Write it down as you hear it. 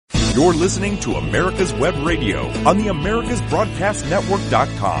You're listening to America's Web Radio on the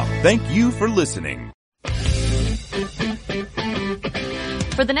AmericasBroadcastNetwork.com. Thank you for listening.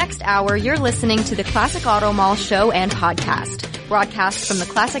 For the next hour, you're listening to the Classic Auto Mall show and podcast, broadcast from the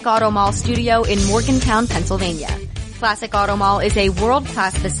Classic Auto Mall studio in Morgantown, Pennsylvania. Classic Auto Mall is a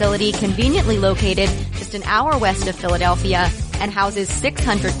world-class facility conveniently located just an hour west of Philadelphia and houses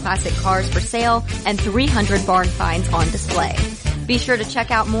 600 classic cars for sale and 300 barn finds on display. Be sure to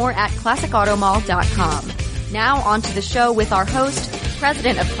check out more at ClassicAutomall.com. Now on to the show with our host,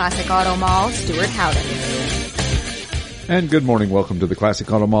 President of Classic Auto Mall, Stewart Howden. And good morning. Welcome to the Classic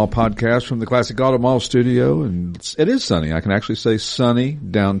Auto Mall podcast from the Classic Auto Mall studio. And it is sunny. I can actually say sunny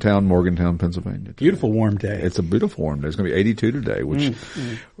downtown Morgantown, Pennsylvania today. Beautiful warm day. It's a beautiful warm day. It's going to be 82 today, which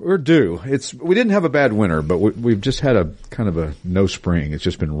we're due. We didn't have a bad winter, but we've just had a kind of a no spring. It's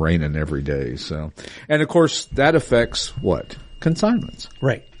just been raining every day. So, and of course that affects what? Consignments.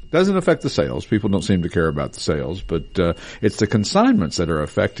 Right. Doesn't affect the sales. People don't seem to care about the sales, but it's the consignments that are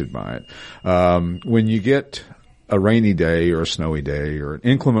affected by it. When you get a rainy day or a snowy day or an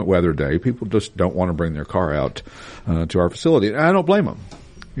inclement weather day, people just don't want to bring their car out to our facility. And I don't blame them.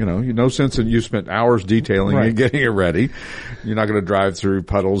 You know, no sense in you spent hours detailing and getting it ready. You're not going to drive through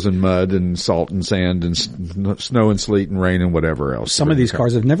puddles and mud and salt and sand and snow and sleet and rain and whatever else. Some of these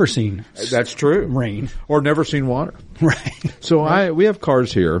cars have never seen that's true rain or never seen water. Right. So we have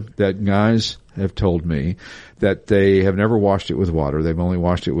cars here that guys have told me that they have never washed it with water. They've only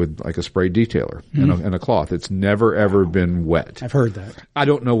washed it with like a spray detailer and a cloth. It's never ever been wet. I've heard that. I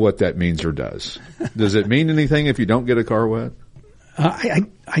don't know what that means or does. Does it mean anything if you don't get a car wet?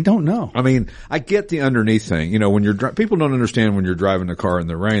 I don't know. I mean, I get the underneath thing. You know, when people don't understand when you're driving a car in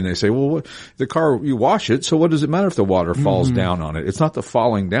the rain, they say, well, the car, you wash it, so what does it matter if the water falls down on it? It's not the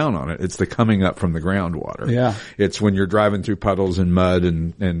falling down on it. It's the coming up from the groundwater. Yeah. It's when you're driving through puddles and mud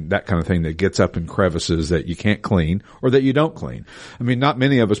and that kind of thing that gets up in crevices that you can't clean or that you don't clean. I mean, not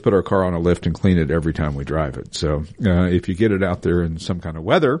many of us put our car on a lift and clean it every time we drive it. So, if you get it out there in some kind of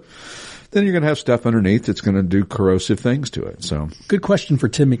weather, then you're going to have stuff underneath that's going to do corrosive things to it. So, good question for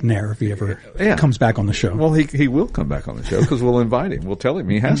Tim McNair if he ever comes back on the show. Well, he will come back on the show because we'll invite him. We'll tell him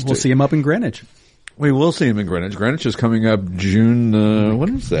he has to. We'll see him up in Greenwich. We will see him in Greenwich. Greenwich is coming up June,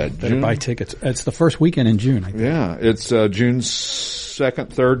 when is that? Better buy tickets. It's the first weekend in June, I think. Yeah, it's June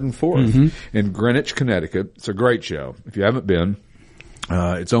 2nd, 3rd, and 4th in Greenwich, Connecticut. It's a great show. If you haven't been,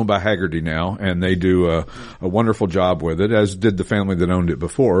 it's owned by Haggerty now, and they do a wonderful job with it, as did the family that owned it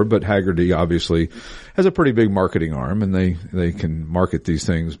before. But Haggerty obviously has a pretty big marketing arm, and they can market these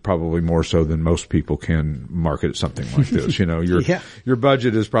things probably more so than most people can market something like this. You know, your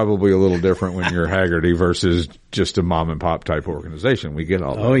budget is probably a little different when you're Haggerty versus just a mom and pop type organization. We get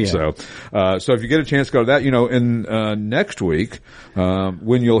all that. Oh, yeah. So if you get a chance to go to that, you know, in next week,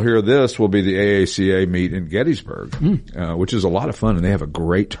 when you'll hear this will be the AACA meet in Gettysburg, which is a lot of fun, and they have a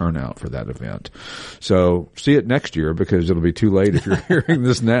great turnout for that event. So see it next year because it'll be too late if you're hearing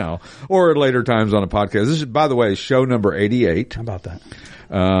this now or at later times on a podcast. This is, by the way, show number 88. How about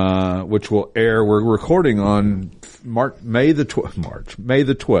that? Which will air. We're recording on May the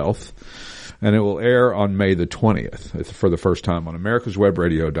 12th. And it will air on May the 20th for the first time on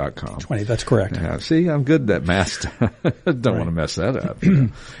AmericasWebRadio.com. 20, that's correct. Yeah, see, I'm good at that math. Don't want to mess that up. You know?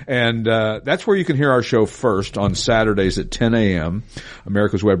 And that's where you can hear our show first on Saturdays at 10 a.m.,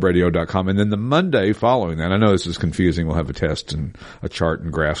 AmericasWebRadio.com. And then the Monday following that, I know this is confusing. We'll have a test and a chart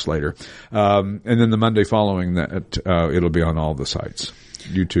and graphs later. And then the Monday following that, it'll be on all the sites.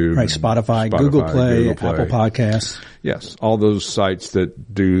 YouTube. Right, Spotify, Google Play, Apple Podcasts. Yes, all those sites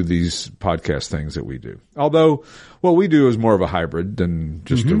that do these podcast things that we do. Although what we do is more of a hybrid than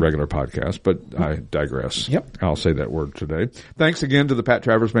just a regular podcast, but I digress. Yep. I'll say that word today. Thanks again to the Pat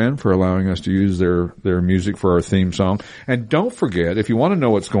Travers Band for allowing us to use their music for our theme song. And don't forget, if you want to know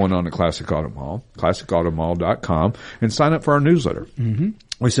what's going on at Classic Auto Mall, ClassicAutomall.com, and sign up for our newsletter.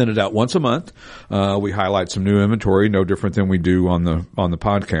 We send it out once a month. We highlight some new inventory, no different than we do on the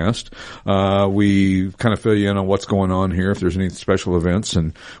podcast. We kind of fill you in on what's going on here, if there's any special events.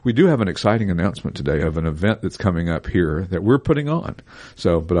 And we do have an exciting announcement today of an event that's coming up here that we're putting on.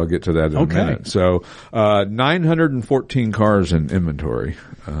 So, but I'll get to that in a minute. So, 914 cars in inventory,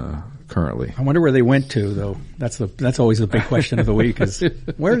 currently. I wonder where they went to, though. That's always the big question of the week is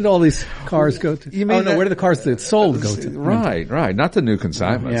where did all these cars go to? Where did the cars that sold go to? Right. Not the new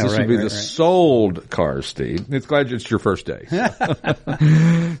consignments. Yeah, this would be the sold cars, Steve. It's glad it's your first day.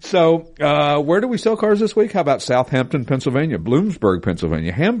 So, where do we sell cars this week? How about Southampton, Pennsylvania, Bloomsburg,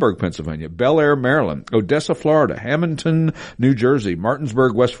 Pennsylvania, Hamburg, Pennsylvania, Bel Air, Maryland, Odessa, Florida, Hamilton, New Jersey,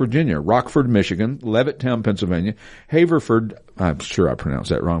 Martinsburg, West Virginia, Rockford, Michigan, Levittown, Pennsylvania, Haverford, I'm sure I pronounced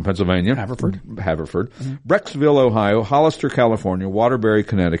that wrong, Pennsylvania. Haverford. Mm-hmm. Brecksville, Ohio, Hollister, California, Waterbury,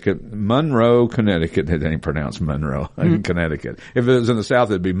 Connecticut, Monroe, Connecticut. It ain't pronounced Monroe in Connecticut. If it was in the South,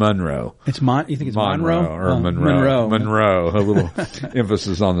 it'd be Monroe. You think it's Monroe? Or Monroe. Monroe. A little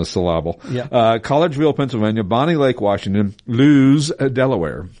emphasis on the syllable. Yeah. Collegeville, Pennsylvania, Bonnie Lake, Washington, Lewes,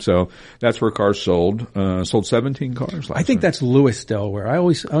 Delaware. So that's where cars sold. Sold 17 cars last I think that's Lewis, Delaware. I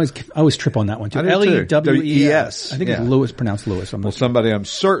always trip on that one too. Lewes. I think it's Lewis, pronounced Lewis. Somebody I'm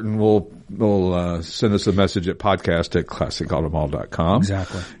certain will send us a message at podcast@classicautomall.com.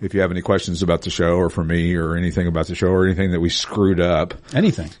 Exactly. If you have any questions about the show or for me or anything about the show or anything that we screwed up.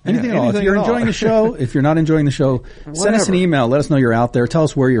 Anything at all. If you're enjoying the show, if you're not enjoying the show, send us an email. Let us know you're out there. Tell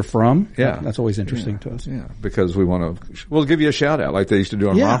us where you're from. Yeah. That's always interesting to us. Yeah, because we'll give you a shout out like they used to do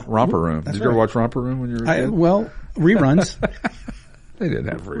on Romper Room. Did you ever watch Romper Room when you were a kid? Reruns. They didn't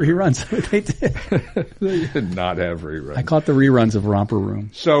have reruns. They did. They did not have reruns. I caught the reruns of Romper Room.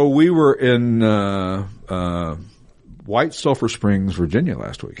 So we were in White Sulphur Springs, Virginia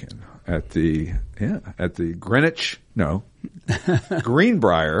last weekend at the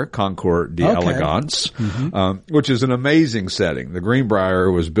Greenbrier Concours d'Elegance, which is an amazing setting. The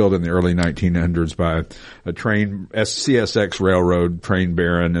Greenbrier was built in the early 1900s by a CSX railroad train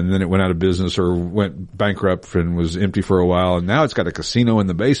baron, and then it went out of business or went bankrupt and was empty for a while, and now it's got a casino in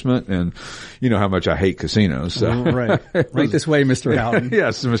the basement, and you know how much I hate casinos. So. Right this way, Mr. Howden.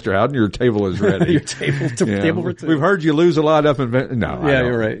 Yes, Mr. Howden, your table is ready. Your table for two. We've heard you lose a lot up in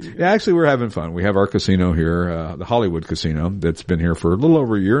you're right. Yeah, actually, we're having fun. We have our casino here, the Hollywood Casino, that's been here for a little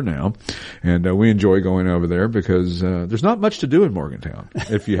over a year now, and we enjoy going over there because there's not much to do in Morgantown,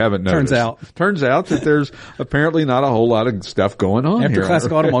 if you haven't noticed. Turns out that there's apparently not a whole lot of stuff going on after here.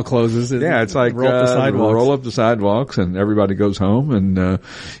 Classic Auto Mall closes. It's like roll up the sidewalks and everybody goes home, and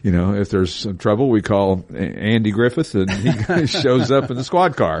if there's some trouble, we call Andy Griffith and he shows up in the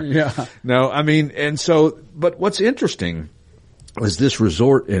squad car. Yeah. No, I mean, and so, but what's interesting is this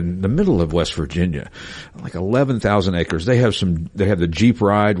resort in the middle of West Virginia, like 11,000 acres. They have the Jeep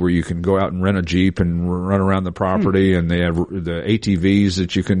ride where you can go out and rent a Jeep and run around the property, and they have the ATVs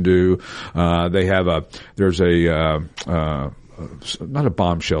that you can do. They have not a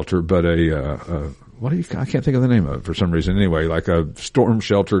bomb shelter, but I can't think of the name of it for some reason. Anyway, like a storm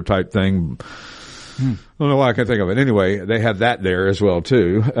shelter type thing. I don't know why I can't think of it. Anyway, they have that there as well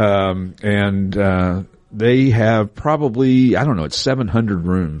too. They have probably, I don't know, it's 700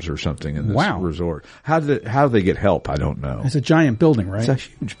 rooms or something in this resort. How do they get help? I don't know. It's a giant building, right? It's a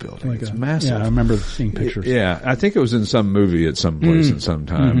huge building. It's massive. Yeah, I remember seeing pictures. I think it was in some movie at some place at some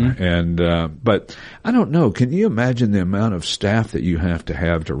time. And, but I don't know. Can you imagine the amount of staff that you have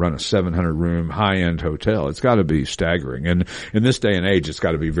to run a 700 room high-end hotel? It's got to be staggering. And in this day and age, it's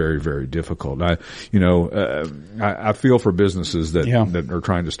got to be very, very difficult. I feel for businesses that are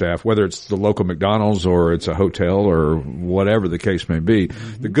trying to staff, whether it's the local McDonald's or it's a hotel or whatever the case may be.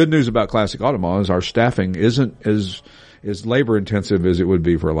 The good news about Classic Auto Mall is our staffing isn't as labor intensive as it would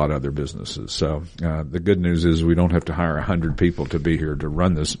be for a lot of other businesses. So the good news is we don't have to hire 100 people to be here to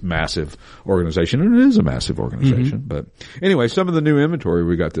run this massive organization. And it is a massive organization. But anyway, some of the new inventory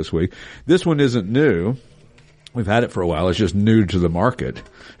we got this week. This one isn't new. We've had it for a while. It's just new to the market.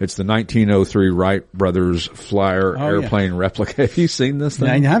 It's the 1903 Wright Brothers Flyer airplane replica. Have you seen this thing?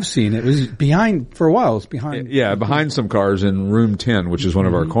 I have seen it. It was behind for a while. It's behind. Yeah, behind some cars in room 10, which is one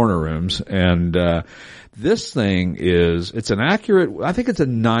of our corner rooms. And this thing it's an accurate, I think it's a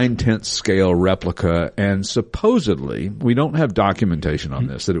 9/10 scale replica, and supposedly, we don't have documentation on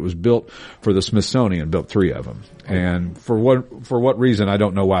this, that it was built for the Smithsonian, built 3 of them. And for what reason, I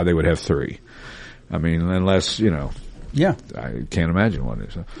don't know why they would have 3. I mean, unless, Yeah. I can't imagine what it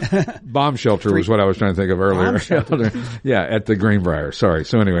is. Bomb shelter was what I was trying to think of earlier. Yeah, at the Greenbrier. Sorry.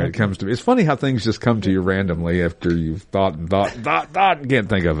 So anyway, it comes to me. It's funny how things just come to you randomly after you've thought and can't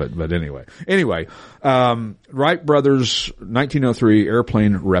think of it. But anyway. Wright Brothers 1903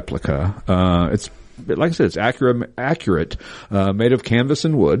 airplane replica. It's, like I said, it's accurate, made of canvas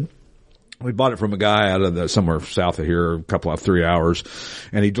and wood. We bought it from a guy out of somewhere south of here, a couple of 3 hours,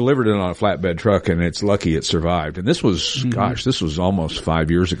 and he delivered it on a flatbed truck, and it's lucky it survived. And this was, this was almost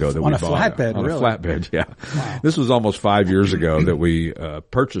 5 years ago that we bought it. On a flatbed, yeah. Wow. This was almost 5 years ago that we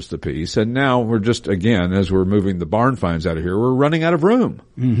purchased the piece, and now we're just, again, as we're moving the barn finds out of here, we're running out of room.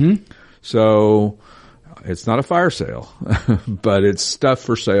 Mm-hmm. So it's not a fire sale, but it's stuff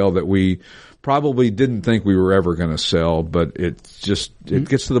for sale that we probably didn't think we were ever going to sell, but it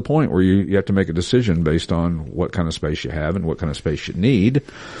gets to the point where you have to make a decision based on what kind of space you have and what kind of space you need.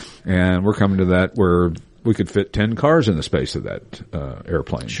 And we're coming to that where we could fit 10 cars in the space of that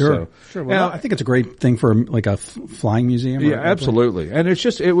airplane. Sure. Well, I think it's a great thing for like a flying museum. Yeah, absolutely. And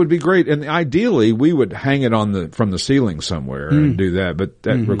it would be great. And ideally, we would hang it from the ceiling somewhere and do that, but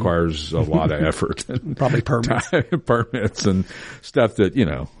that requires a lot of effort. Probably permits and stuff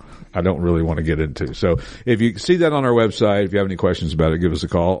that, I don't really want to get into. So if you see that on our website, if you have any questions about it, give us a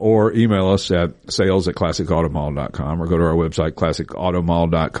call or email us at sales@classicautomall.com or go to our website,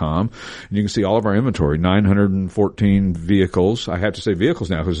 classicautomall.com. And you can see all of our inventory, 914 vehicles. I have to say vehicles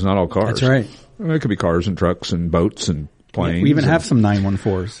now because it's not all cars. That's right. It could be cars and trucks and boats and planes. Yeah, we even have some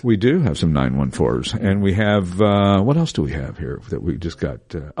 914s. We do have some 914s. And we have, what else do we have here that we just got?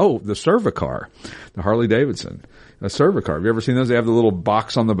 The Cervicar, the Harley Davidson. A Cervicar. Have you ever seen those? They have the little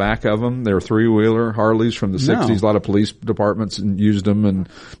box on the back of them. They're 3-wheeler Harleys from the 60s. A lot of police departments used them and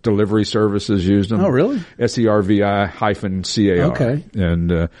delivery services used them. Oh, really? SERVI-CAR. Okay.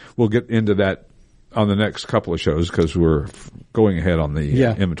 And we'll get into that on the next couple of shows because we're going ahead on the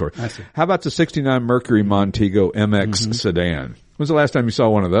inventory. I see. How about the 69 Mercury Montego MX sedan? When's the last time you saw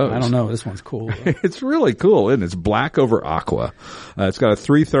one of those? I don't know. This one's cool. It's really cool, isn't it? It's black over aqua. It's got a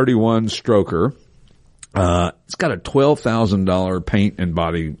 331 stroker. It's got a $12,000 paint and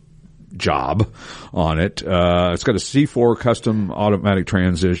body job on it. It's got a C4 custom automatic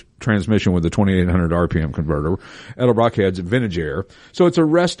transmission with a 2800 RPM converter. Edelbrock heads, vintage air. So it's a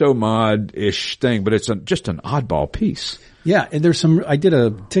resto mod-ish thing, but it's just an oddball piece. Yeah, and I did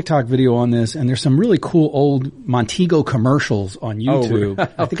a TikTok video on this, and there's some really cool old Montego commercials on YouTube.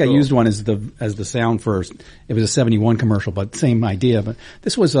 I think cool. I used one as the sound first. It was a 71 commercial, but same idea. But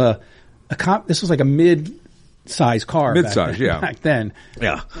this was this was like a mid-size car. Back then.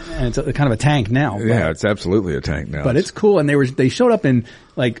 Yeah. And it's kind of a tank now. Yeah, it's absolutely a tank now. But it's cool. And they showed up in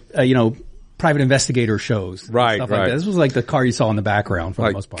like, private investigator shows. Right, stuff right. Like that. This was like the car you saw in the background for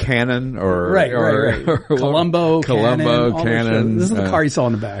the most part. Cannon or... Right. Columbo, Cannon. This is the car you saw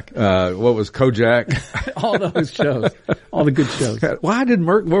in the back. What was Kojak? All those shows. All the good shows. Why did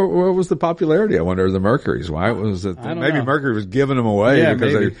what was the popularity, I wonder, of the Mercuries? Why was it? Maybe know. Mercury was giving them away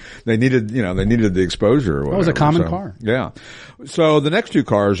because they needed, they needed the exposure or whatever. It was a common car. Yeah. So the next two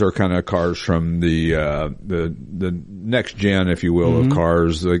cars are kind of cars from the next gen, if you will, of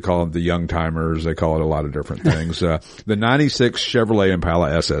cars. They call them the young timers. They call it a lot of different things. The 96 Chevrolet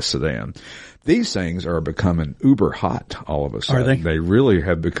Impala SS sedan. These things are becoming uber hot all of a sudden. Are they? They really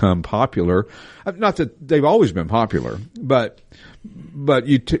have become popular. Not that they've always been popular, but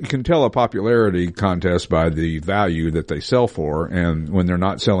you can tell a popularity contest by the value that they sell for. And when they're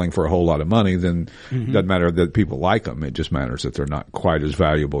not selling for a whole lot of money, then it doesn't matter that people like them. It just matters that they're not quite as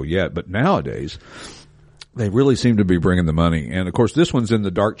valuable yet. But nowadays, they really seem to be bringing the money. And of course, this one's in the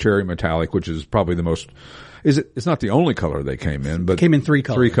dark cherry metallic, which is probably the most, it's not the only color they came in, but came in 3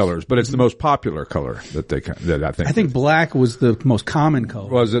 colors. 3 colors, but it's the most popular color that I think black was the most common color.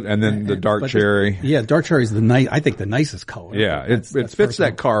 Was it? And then the dark cherry. Dark cherry is the nicest color. Yeah. It fits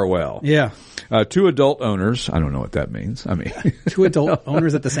that car well. Yeah. 2 adult owners. I don't know what that means. I mean, 2 adult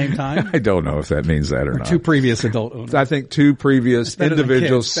owners at the same time? I don't know if that means that or not. 2 previous adult owners. I think 2 previous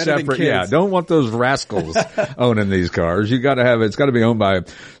individuals separate. Yeah. Don't want those rascals owning these cars. It's got to be owned by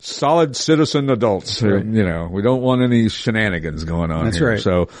solid citizen adults. Right. We don't want any shenanigans going on. That's here. right.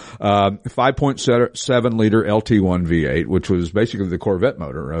 So, 5.7 liter LT1 V8, which was basically the Corvette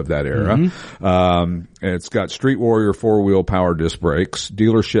motor of that era. It's got Street Warrior 4-wheel power disc brakes,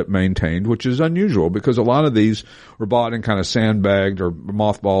 dealership maintained, which is unusual because a lot of these were bought and kind of sandbagged or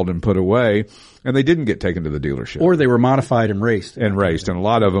mothballed and put away, and they didn't get taken to the dealership. Or they were modified and raced. And a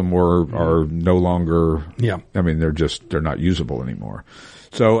lot of them are no longer, I mean, they're not usable anymore.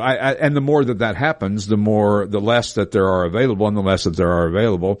 So and the more that happens, the less that there are available, and the less that there are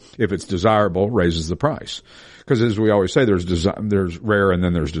available, if it's desirable, raises the price. Because as we always say, there's rare and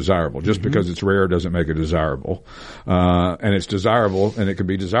then there's desirable. Just because it's rare doesn't make it desirable. And it's desirable, and it can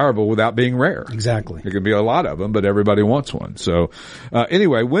be desirable without being rare. Exactly. It can be a lot of them, but everybody wants one. So,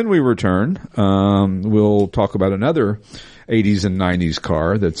 anyway, when we return, we'll talk about another 80s and 90s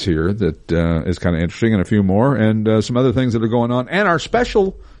car that's here that is kind of interesting, and a few more, and some other things that are going on, and our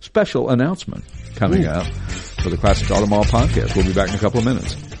special announcement coming up for the Classic Auto Mall podcast. We'll be back in a couple of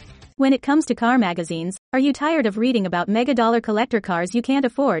minutes. When it comes to car magazines, are you tired of reading about mega-dollar collector cars you can't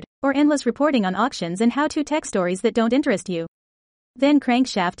afford, or endless reporting on auctions and how-to tech stories that don't interest you? Then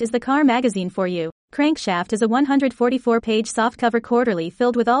Crankshaft is the car magazine for you. Crankshaft is a 144-page softcover quarterly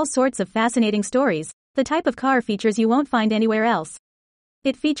filled with all sorts of fascinating stories, the type of car features you won't find anywhere else.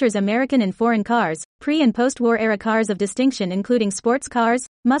 It features American and foreign cars, pre- and post-war era cars of distinction including sports cars,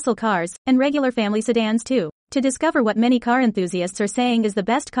 muscle cars, and regular family sedans too. To discover what many car enthusiasts are saying is the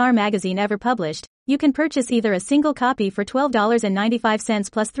best car magazine ever published, you can purchase either a single copy for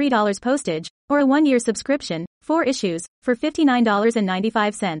 $12.95 plus $3 postage, or a 1-year subscription, 4 issues, for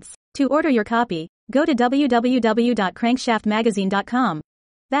 $59.95. To order your copy, go to www.crankshaftmagazine.com.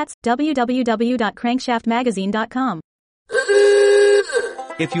 That's www.crankshaftmagazine.com.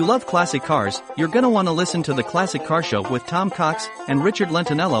 If you love classic cars, you're gonna want to listen to the Classic Car Show with Tom Cox and Richard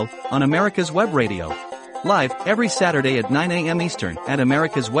Lentinello on America's Web Radio. Live every Saturday at 9 a.m. Eastern at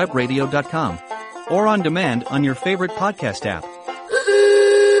americaswebradio.com. Or on demand on your favorite podcast app.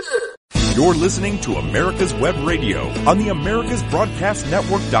 You're listening to America's Web Radio on the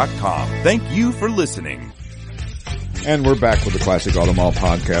AmericasBroadcastNetwork.com. Thank you for listening. And we're back with the Classic Auto Mall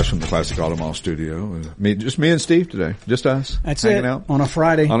podcast from the Classic Auto Mall studio. Just me and Steve today. Just us. That's hanging it. out. On a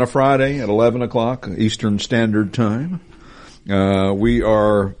Friday. On a Friday at 11 o'clock Eastern Standard Time. We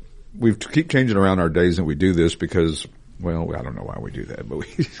keep changing around our days that we do this because, well, I don't know why we do that, but we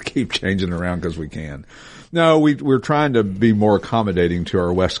just keep changing around because we can. No, we're trying to be more accommodating to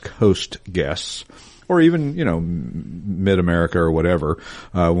our West Coast guests. Or even, mid-America or whatever,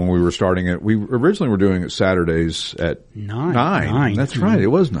 when we were starting it. We originally were doing it Saturdays at 9. That's right. It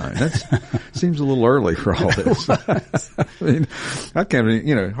was 9. That seems a little early for all this. I mean, I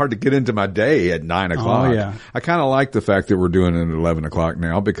can't, hard to get into my day at 9 o'clock. Oh, yeah. I kind of like the fact that we're doing it at 11 o'clock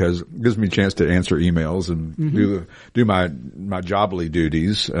now because it gives me a chance to answer emails and do my jobly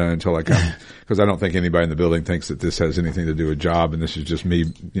duties, until I come, because I don't think anybody in the building thinks that this has anything to do with job and this is just me,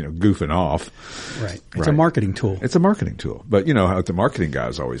 goofing off. Right. It's a marketing tool. It's a marketing tool. But you know how the marketing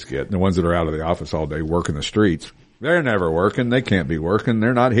guys always get, the ones that are out of the office all day working the streets, they're never working. They can't be working.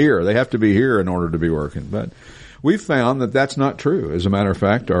 They're not here. They have to be here in order to be working. But we've found that that's not true. As a matter of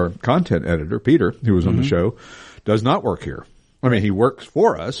fact, our content editor, Peter, who was on the show, does not work here. I mean, he works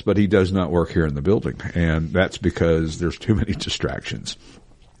for us, but he does not work here in the building. And that's because there's too many distractions.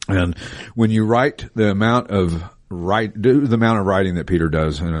 And when you write the amount of writing that Peter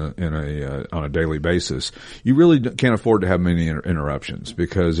does on a daily basis, you really can't afford to have many interruptions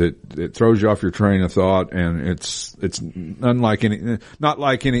because it throws you off your train of thought, and it's not like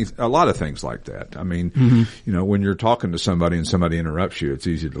a lot of things like that. I mean, when you're talking to somebody and somebody interrupts you, it's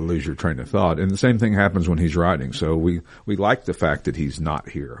easy to lose your train of thought. And the same thing happens when he's writing. So we like the fact that he's not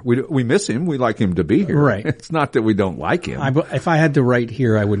here. We miss him. We like him to be here. Right. It's not that we don't like him. If I had to write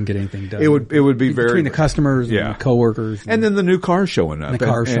here, I wouldn't get anything done. It would be very between the customers and the coworkers. And then the new cars showing up.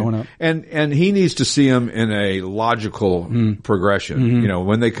 And he needs to see them in a logical progression.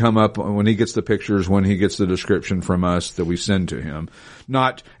 When they come up, when he gets the pictures, when he gets the description from us that we send to him,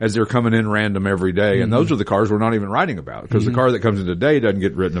 not as they're coming in random every day. And those are the cars we're not even writing about because the car that comes in today doesn't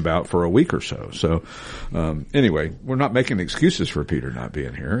get written about for a week or so. So, anyway, we're not making excuses for Peter not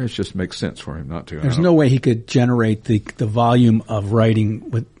being here. It just makes sense for him not to. There's no way he could generate the volume of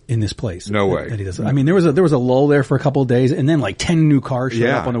writing in this place. No way. That he does. I mean, there was a lull there for a couple of days, and then like 10 new cars showed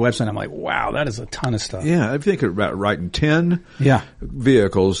up on the website. I'm like, wow, that is a ton of stuff. Yeah, I think about writing 10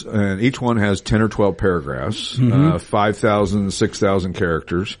 vehicles, and each one has 10 or 12 paragraphs, 5,000, 6,000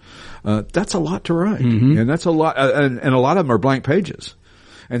 characters. That's a lot to write, and that's a lot, and a lot of them are blank pages.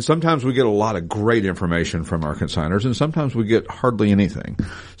 And sometimes we get a lot of great information from our consigners, and sometimes we get hardly anything.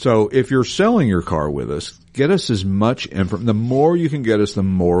 So if you're selling your car with us, get us as much information. The more you can get us, the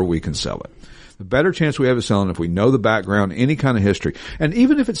more we can sell it. The better chance we have of selling if we know the background, any kind of history. And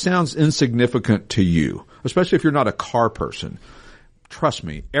even if it sounds insignificant to you, especially if you're not a car person, trust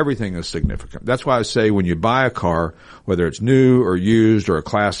me, everything is significant. That's why I say when you buy a car, whether it's new or used or a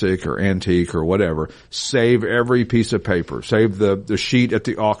classic or antique or whatever, save every piece of paper. Save the sheet at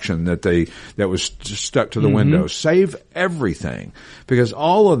the auction that was stuck to the window. Save everything, because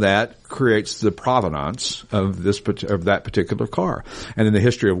all of that creates the provenance of that particular car. And then the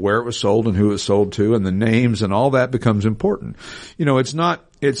history of where it was sold and who it was sold to and the names and all that becomes important. It's not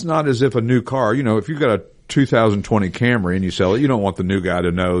as if a new car, if you've got a 2020 Camry and you sell it, you don't want the new guy to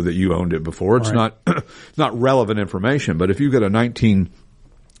know that you owned it before. It's not relevant information. But if you've got a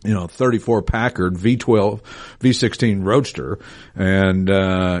 34 Packard V12, V16 Roadster. And,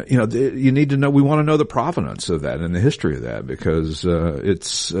 you need to know, we want to know the provenance of that and the history of that because,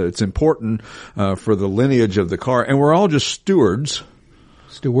 it's important, for the lineage of the car. And we're all just stewards.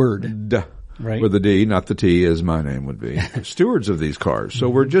 Steward. Right. With a D, not the T as my name would be. Stewards of these cars. So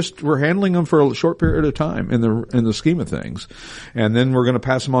we're handling them for a short period of time in the scheme of things. And then we're going to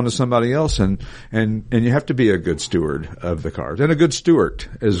pass them on to somebody else and you have to be a good steward of the cars and a good steward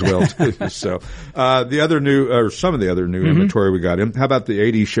as well too. So, some of the other new inventory we got in. How about the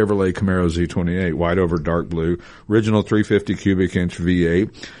 80 Chevrolet Camaro Z28, white over dark blue, original 350 cubic inch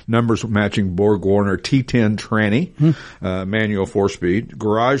V8, numbers matching Borg Warner T10 tranny, manual 4-speed,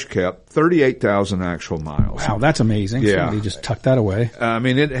 garage kept, 38,000 actual miles. Wow, that's amazing. Yeah. Somebody just tucked that away.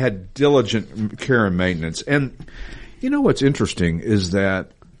 It had diligent care and maintenance. And what's interesting is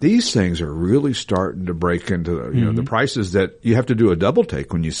that these things are really starting to break into the prices that you have to do a double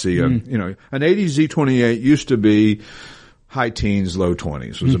take when you see an 80 Z28 used to be high teens, low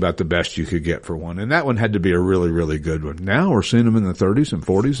 20s was about the best you could get for one. And that one had to be a really, really good one. Now we're seeing them in the 30s and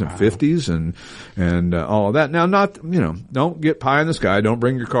 40s and 50s and all of that. Now, don't get pie in the sky. Don't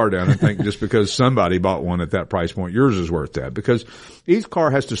bring your car down and think just because somebody bought one at that price point, yours is worth that, because each car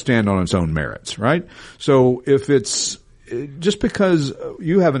has to stand on its own merits, right? So if it's just because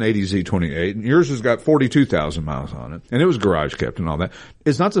you have an 80 Z28 and yours has got 42,000 miles on it and it was garage kept and all that,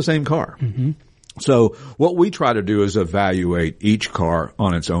 it's not the same car. Mm-hmm. So what we try to do is evaluate each car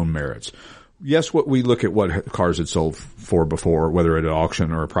on its own merits. Yes, we look at what cars it sold for before, whether at an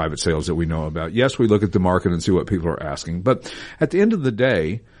auction or a private sales that we know about. Yes, we look at the market and see what people are asking. But at the end of the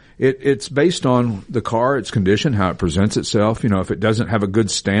day, it's based on the car, its condition, how it presents itself. If it doesn't have a good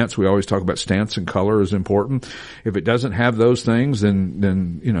stance, we always talk about stance and color is important. If it doesn't have those things,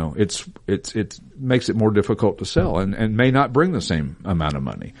 then it makes it more difficult to sell and may not bring the same amount of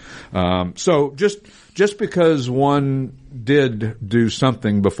money. So just because one did do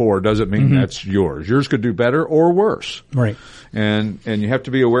something before doesn't mean that's yours. Yours could do better or worse. Right. And you have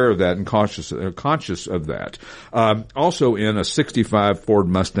to be aware of that and conscious of that. Also in a 65 Ford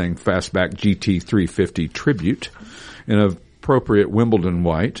Mustang Fastback GT 350 Tribute in a appropriate Wimbledon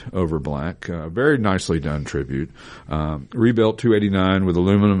white over black, very nicely done Tribute, rebuilt 289 with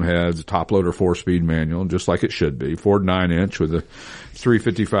aluminum heads, top loader 4-speed manual, just like it should be, Ford 9-inch with a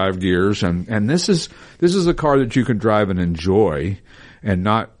 355 gears, and this is a car that you can drive and enjoy and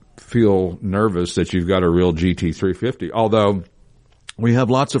not feel nervous that you've got a real GT 350, although we have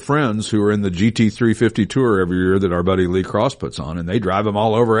lots of friends who are in the GT 350 tour every year that our buddy Lee Cross puts on, and they drive them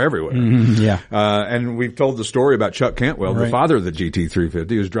all over everywhere. And we've told the story about Chuck Cantwell, the father of the GT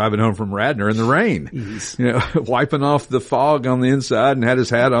 350, who was driving home from Radnor in the rain, wiping off the fog on the inside and had his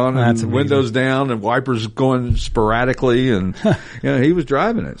hat on and windows down and wipers going sporadically, and he was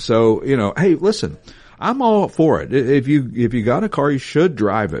driving it. So, hey, listen, I'm all for it. If you got a car, you should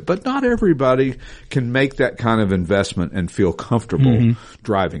drive it. But not everybody can make that kind of investment and feel comfortable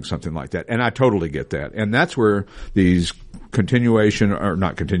driving something like that. And I totally get that. And that's where these tribute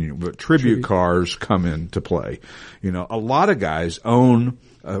cars come into play. A lot of guys own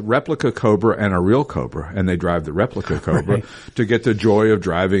a replica Cobra and a real Cobra, and they drive the replica Cobra to get the joy of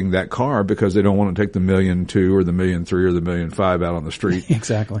driving that car because they don't want to take the $1.2 million or the $1.3 million or the $1.5 million out on the street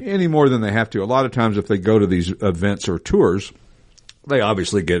any more than they have to. A lot of times if they go to these events or tours, they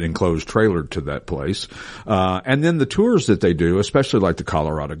obviously get enclosed trailered to that place. And then the tours that they do, especially like the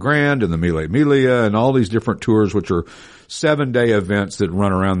Colorado Grand and the Mille Miglia and all these different tours, which are 7-day events that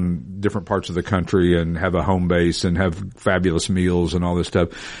run around different parts of the country and have a home base and have fabulous meals and all this stuff.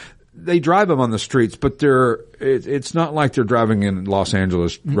 They drive them on the streets, but it's not like they're driving in Los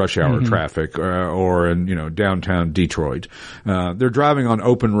Angeles rush hour traffic or in, downtown Detroit. They're driving on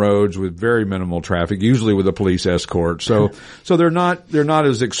open roads with very minimal traffic, usually with a police escort. So they're not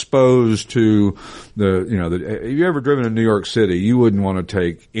as exposed to if you ever driven in New York City, you wouldn't want to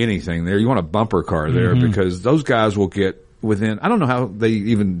take anything there. You want a bumper car there because those guys will get within, I don't know how they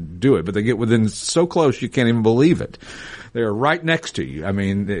even do it, but they get within so close you can't even believe it. They're right next to you. I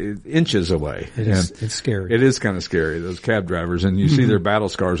mean, inches away. It's scary. It is kind of scary, those cab drivers, and you see their battle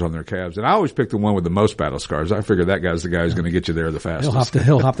scars on their cabs. And I always pick the one with the most battle scars. I figure that guy's the guy who's going to get you there the fastest.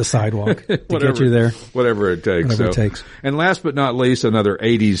 He'll hop the sidewalk to get you there. Whatever it takes. And last but not least, another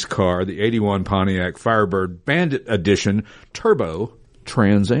 80s car, the 81 Pontiac Firebird Bandit Edition Turbo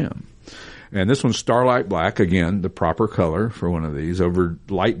Trans Am. And this one's Starlight Black, again, the proper color for one of these, over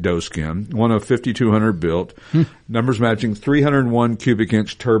light doe skin. One of 5,200 built, numbers matching 301 cubic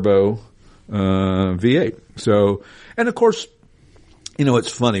inch turbo V8. So, and of course,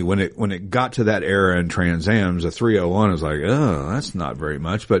 it's funny when it got to that era in Trans Ams, a 301 is like, oh, that's not very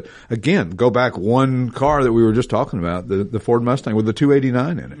much. But again, go back one car that we were just talking about, the Ford Mustang with the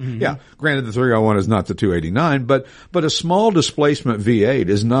 289 in it. Mm-hmm. Yeah, granted the 301 is not the 289, but a small displacement V8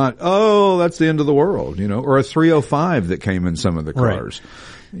 is not, oh, that's the end of the world, or a 305 that came in some of the cars. Right.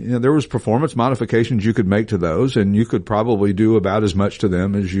 There was performance modifications you could make to those, and you could probably do about as much to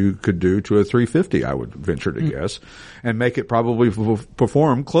them as you could do to a 350, I would venture to guess, and make it probably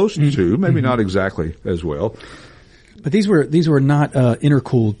perform close to, maybe not exactly as well. But these were not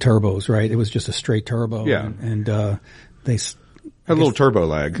intercooled turbos, right? It was just a straight turbo. Yeah. And they had a little turbo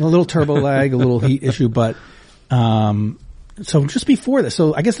lag. A little turbo lag, a little heat issue, but so just before this,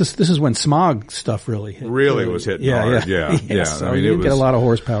 so I guess this is when smog stuff really hit. Really was hitting hard. Yeah. So I mean, you didn't get a lot of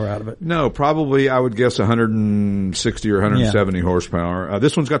horsepower out of it. No, probably I would guess 160 or 170 horsepower.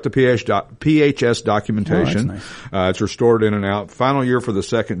 This one's got the PHS documentation. Oh, that's nice. It's restored in and out. Final year for the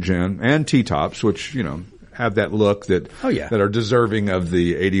second gen and T-tops, which, have that look that are deserving of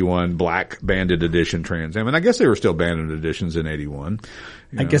the 81 black banded edition Trans Am. And I guess they were still banded editions in 81.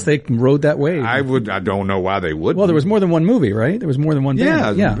 I guess they rode that wave. I don't know why they wouldn't. Well, there was more than one movie, right? There was more than one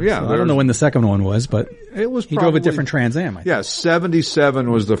band. Yeah. So I don't know when the second one was, but he drove a different Trans Am. I think. Yeah,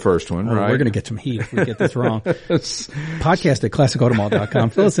 77 was the first one, right? We're going to get some heat if we get this wrong. Podcast at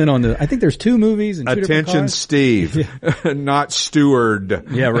classicautomall.com. Fill us in on I think there's two movies and two different cars. Attention, Steve, not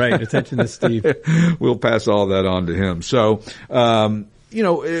Stewart. Yeah, right. Attention to Steve. We'll pass all that on to him. So,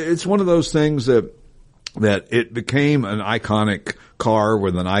 it's one of those things that it became an iconic car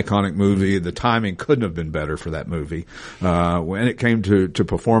with an iconic movie. The timing couldn't have been better for that movie when it came to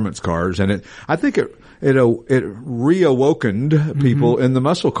performance cars, and I think it reawakened people in the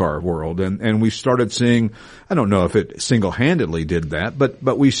muscle car world, and we started seeing, I don't know if it single-handedly did that,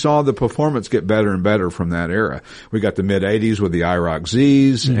 but we saw the performance get better and better from that era. We got the mid-80s with the IROC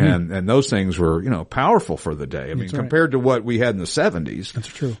Zs, and those things were, powerful for the day. I mean, compared to what we had in the 70s. That's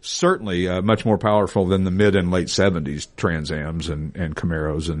true. Certainly much more powerful than the mid and late 70s Trans Ams and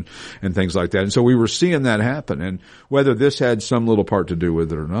Camaros and things like that. And so we were seeing that happen, and whether this had some little part to do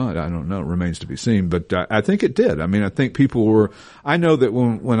with it or not, I don't know. It remains to be seen, but I think it did. I mean, I think people were, I know that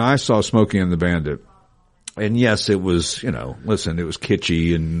when I saw Smokey and the Bandit, and yes, it was, listen, it was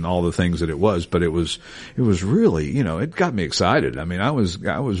kitschy and all the things that it was, but it was really, it got me excited. I mean, I was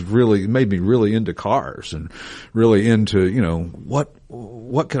really, it made me really into cars and really into,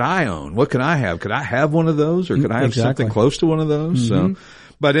 what could I own? What could I have? Could I have one of those, or could I have something close to one of those? So,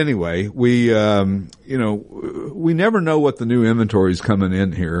 but anyway, we never know what the new inventory is coming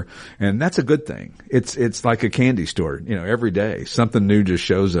in here, and that's a good thing. It's like a candy store, every day something new just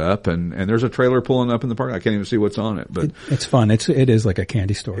shows up, and there's a trailer pulling up in the park. I can't even see what's on it, but it's fun. It is like a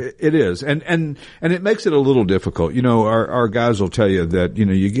candy store. It is, and it makes it a little difficult. Our guys will tell you that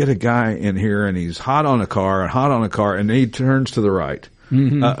you get a guy in here and he's hot on a car, and he turns to the right.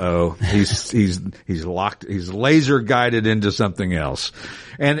 Uh-oh. He's locked, he's laser guided into something else.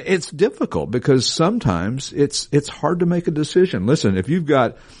 And it's difficult because sometimes it's hard to make a decision. Listen, if you're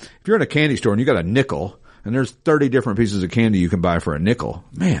in a candy store and you got a nickel and there's 30 different pieces of candy you can buy for a nickel,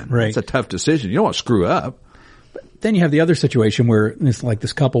 man, that's a tough decision. You don't want to screw up. Then you have the other situation where it's like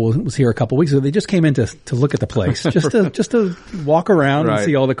this couple was here a couple of weeks ago. They just came in to look at the place, just to walk around and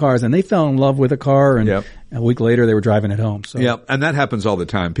see all the cars, and they fell in love with a car, and a week later they were driving it home. So. Yeah, and that happens all the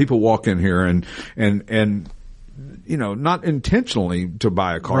time. People walk in here and not intentionally to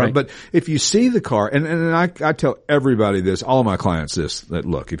buy a car, but if you see the car, and I tell everybody this, all of my clients this, that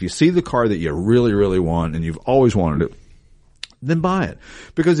look, if you see the car that you really, really want and you've always wanted it, then buy it.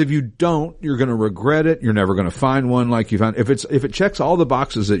 Because if you don't, you're going to regret it. You're never going to find one like you found. If it checks all the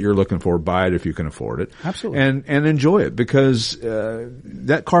boxes that you're looking for, buy it if you can afford it. Absolutely. And enjoy it, because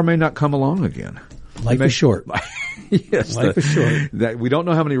that car may not come along again. Life is short. Yes. Life is short. We don't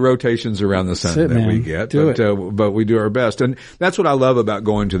know how many rotations around the sun we get, but we do our best. And that's what I love about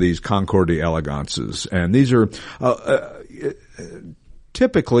going to these Concordia Elegances. And these are,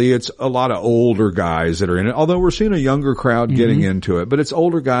 typically it's a lot of older guys that are in it, although we're seeing a younger crowd getting into it, but it's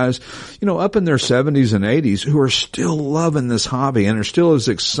older guys, up in their 70s and 80s who are still loving this hobby and are still as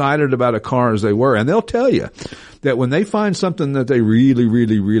excited about a car as they were. And they'll tell you that when they find something that they really,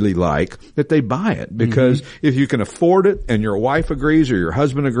 really, really like, that they buy it, because if you can afford it and your wife agrees or your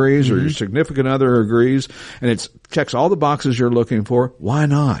husband agrees or your significant other agrees and it checks all the boxes you're looking for, why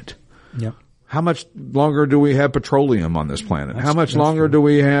not? Yep. How much longer do we have petroleum on this planet? How much longer do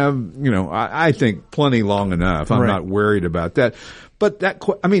we have? I think plenty long enough. I'm not worried about that. But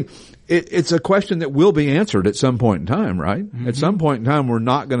it's a question that will be answered at some point in time, right? Mm-hmm. At some point in time, we're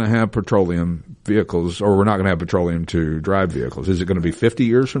not going to have petroleum vehicles, or we're not going to have petroleum to drive vehicles. Is it going to be 50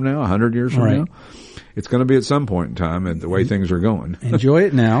 years from now, 100 years from now? It's going to be at some point in time, and the way things are going. Enjoy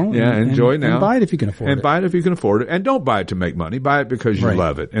it now. Yeah, enjoy it now. And buy it if you can afford it. And buy it if you can afford it. And don't buy it to make money. Buy it because you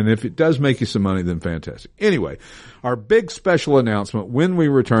love it. And if it does make you some money, then fantastic. Anyway, our big special announcement when we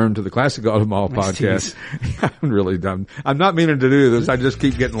return to the Classic Auto Mall podcast. I'm really done. I'm not meaning to do this. I just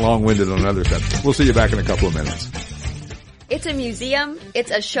keep getting long-winded on other stuff. We'll see you back in a couple of minutes. It's a museum, it's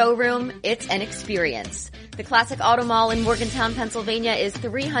a showroom, it's an experience. The Classic Auto Mall in Morgantown, Pennsylvania is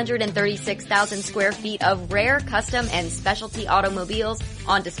 336,000 square feet of rare, custom, and specialty automobiles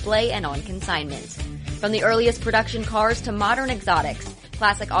on display and on consignment. From the earliest production cars to modern exotics,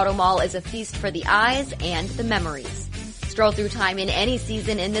 Classic Auto Mall is a feast for the eyes and the memories. Stroll through time in any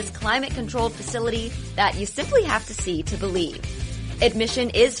season in this climate-controlled facility that you simply have to see to believe.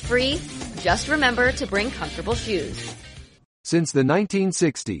 Admission is free. Just remember to bring comfortable shoes. Since the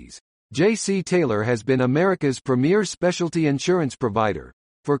 1960s, J.C. Taylor has been America's premier specialty insurance provider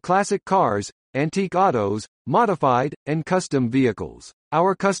for classic cars, antique autos, modified, and custom vehicles.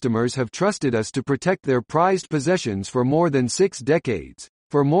 Our customers have trusted us to protect their prized possessions for more than 6 decades.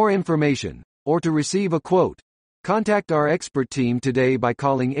 For more information, or to receive a quote, contact our expert team today by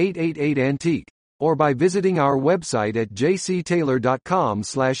calling 888-ANTIQUE, or by visiting our website at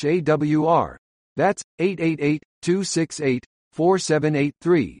jctaylor.com/AWR. That's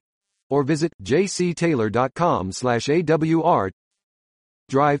 888-268-4783. Or visit jctaylor.com/AWR.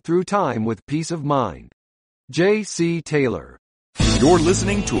 Drive through time with peace of mind. J.C. Taylor. You're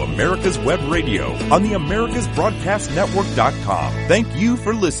listening to America's Web Radio on the AmericasBroadcastNetwork.com. Thank you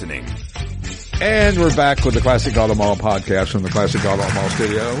for listening. And we're back with the Classic Auto Mall podcast from the Classic Auto Mall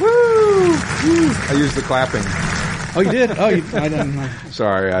studio. Woo! I used the clapping. Oh, you did? Oh, I didn't.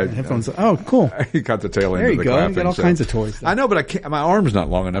 Sorry, headphones. Oh, cool. You got the tail end there of the you go. clapping. You got all kinds of toys. I know, but I can't. My arm's not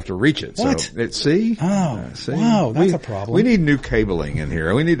long enough to reach it. What? So see? Oh, see? Wow, that's a problem. We need new cabling in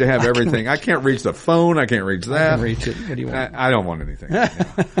here. We need to have everything. I can't reach the phone. I can't reach that. I can reach it. What do you want? I don't want anything.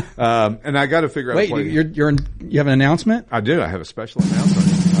 And I got to figure out. Wait, you have an announcement? I do. I have a special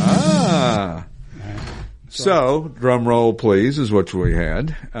announcement. So, drum roll, please, is what we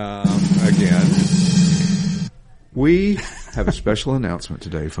had. Again, we have a special announcement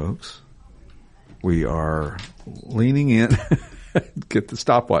today, folks. We are leaning in. Get the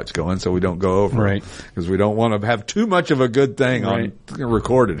stopwatch going so we don't go over. Right. Because we don't want to have too much of a good thing on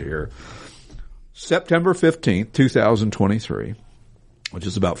recorded here. September 15th, 2023, which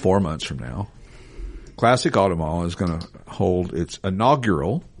is about 4 months from now, Classic Auto Mall is going to hold its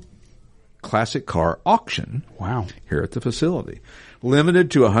inaugural classic car auction. Wow. Here at the facility.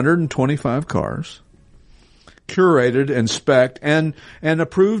 Limited to 125 cars. Curated and spec'd and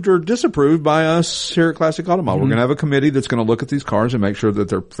approved or disapproved by us here at Classic Auto Mall. Mm-hmm. We're going to have a committee that's going to look at these cars and make sure that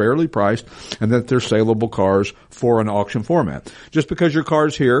they're fairly priced and that they're saleable cars for an auction format. Just because your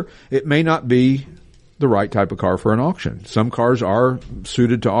car's here, it may not be the right type of car for an auction. Some cars are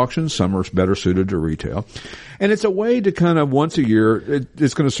suited to auctions, some are better suited to retail. And it's a way to kind of once a year,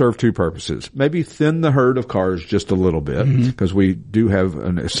 it's going to serve two purposes. Maybe thin the herd of cars just a little bit, because we do have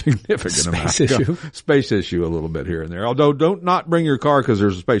a significant space issue a little bit here and there. Although don't not bring your car because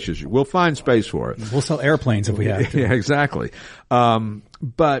there's a space issue. We'll find space for it. We'll sell airplanes if we have to. Yeah, exactly.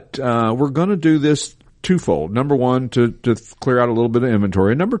 But we're going to do this twofold. Number one, to clear out a little bit of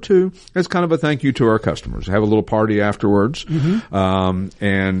inventory. Number two, as kind of a thank you to our customers. Have a little party afterwards. And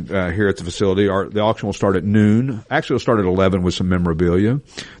here at the facility, the auction will start at noon. Actually, it'll start at 11 with some memorabilia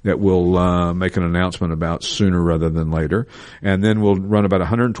that we'll make an announcement about sooner rather than later. And then we'll run about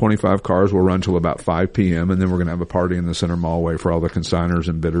 125 cars. We'll run till about 5 p.m. And then we're going to have a party in the center mallway for all the consigners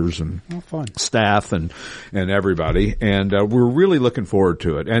and bidders and staff and everybody. And we're really looking forward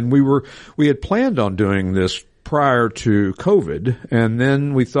to it. And we had planned on doing this prior to COVID, and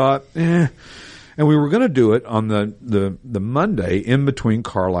then we thought, and we were going to do it on the Monday in between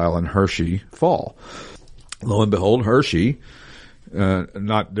Carlisle and Hershey fall. Lo and behold, Hershey,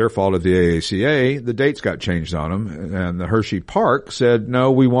 not their fault at the AACA, the dates got changed on them, and the Hershey Park said,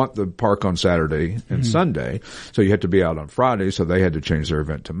 no, we want the park on Saturday and Sunday, so you have to be out on Friday, so they had to change their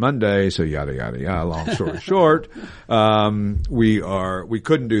event to Monday, so yada, yada, yada. Long story short, we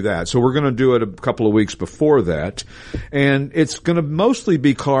couldn't do that, so we're going to do it a couple of weeks before that, and it's going to mostly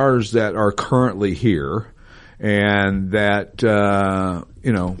be cars that are currently here, and that,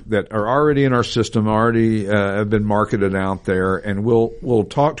 that are already in our system, already, have been marketed out there. And we'll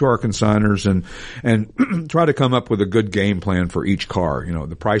talk to our consigners and try to come up with a good game plan for each car.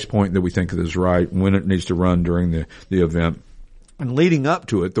 The price point that we think is right, when it needs to run during the event. And leading up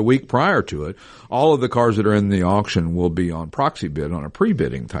to it, the week prior to it, all of the cars that are in the auction will be on proxy bid, on a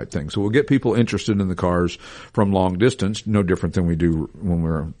pre-bidding type thing. So we'll get people interested in the cars from long distance, no different than we do when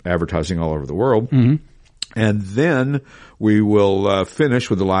we're advertising all over the world. Mm-hmm. And then we will finish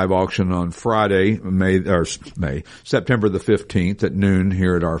with the live auction on Friday, September the 15th at noon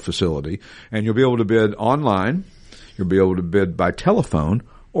here at our facility. And you'll be able to bid online. You'll be able to bid by telephone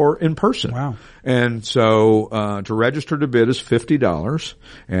or in person. Wow. And so, to register to bid is $50,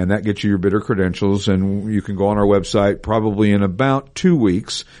 and that gets you your bidder credentials, and you can go on our website probably in about 2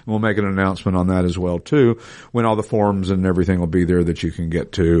 weeks. We'll make an announcement on that as well too, when all the forms and everything will be there that you can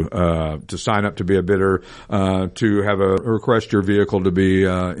get to sign up to be a bidder, to have a request your vehicle to be,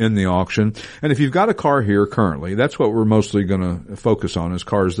 in the auction. And if you've got a car here currently, that's what we're mostly going to focus on, is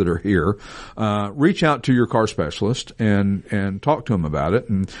cars that are here. Reach out to your car specialist and talk to them about it,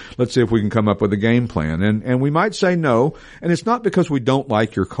 and let's see if we can come up with a game plan. And we might say no, and it's not because we don't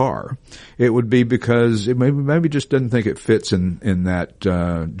like your car. It would be because it maybe just doesn't think it fits in that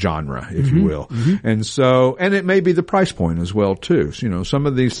genre, if you will. Mm-hmm. And so, and it may be the price point as well too. So, you know, some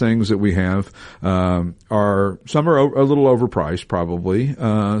of these things that we have some are a little overpriced probably.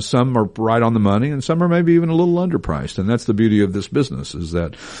 Some are right on the money, and some are maybe even a little underpriced. And that's the beauty of this business, is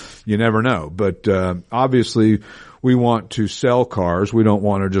that you never know. But obviously, we want to sell cars. We don't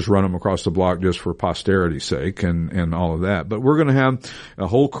want to just run them across the block just for posterity's sake and all of that. But we're going to have a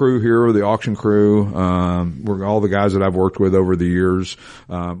whole crew here, the auction crew. We're all the guys that I've worked with over the years.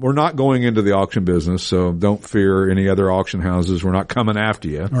 We're not going into the auction business, so don't fear any other auction houses. We're not coming after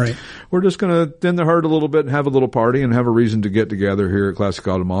you. Right. We're just going to thin the herd a little bit and have a little party and have a reason to get together here at Classic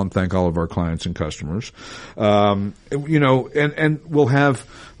Auto Mall and thank all of our clients and customers. And we'll have,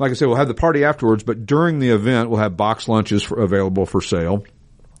 like I said, we'll have the party afterwards, but during the event, we'll have box lunches available for sale.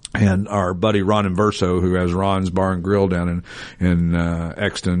 And our buddy Ron Inverso, who has Ron's Bar and Grill down in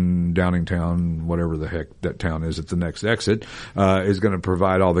Exton, Downingtown, whatever the heck that town is at the next exit, is going to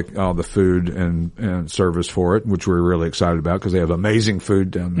provide all the food and service for it, which we're really excited about because they have amazing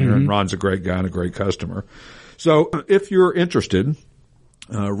food down there. Mm-hmm. And Ron's a great guy and a great customer. So if you're interested,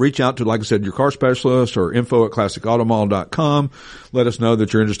 reach out to, like I said, your car specialist or info@classicautomall.com. Let us know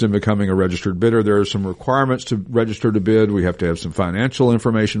that you're interested in becoming a registered bidder. There are some requirements to register to bid. We have to have some financial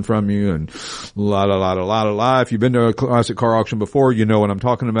information from you and la. If you've been to a classic car auction before, you know what I'm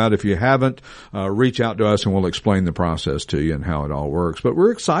talking about. If you haven't, reach out to us and we'll explain the process to you and how it all works. But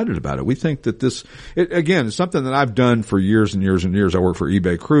we're excited about it. We think that again, is something that I've done for years and years and years. I worked for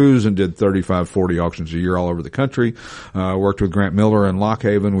eBay Cruise and did 35, 40 auctions a year all over the country. Worked with Grant Miller and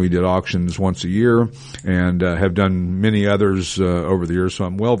Lockhaven. We did auctions once a year and have done many others over the years. So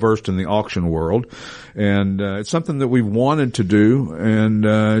I'm well versed in the auction world, and it's something that we've wanted to do,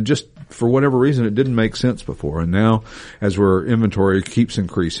 and just for whatever reason it didn't make sense before. And now, as our inventory keeps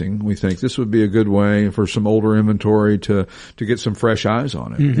increasing, we think this would be a good way for some older inventory to get some fresh eyes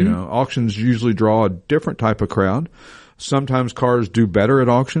on it. Mm-hmm. You know, auctions usually draw a different type of crowd. Sometimes cars do better at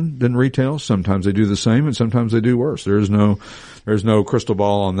auction than retail. Sometimes they do the same, and sometimes they do worse. There's no crystal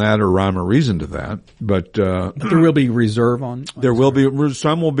ball on that or rhyme or reason to that. But there will be reserve on. There will be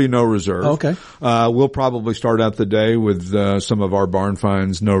some will be no reserve. Okay. We'll probably start out the day with some of our barn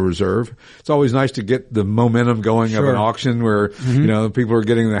finds no reserve. It's always nice to get the momentum going of an auction where you know people are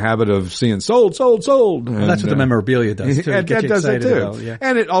getting the habit of seeing sold. Well, that's what the memorabilia does too. It does that too. Yeah.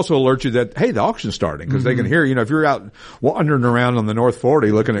 And it also alerts you that hey, the auction's starting because they can hear. You know, if you're out wandering around on the North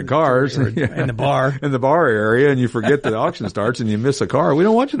 40 looking at cars in the bar area and you forget the auction starts and you miss a car, we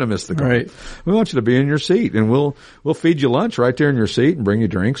don't want you to miss the car. Right. We want you to be in your seat, and we'll feed you lunch right there in your seat and bring you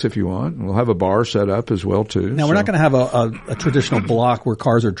drinks if you want. And we'll have a bar set up as well too. Now we're not going to have a traditional block where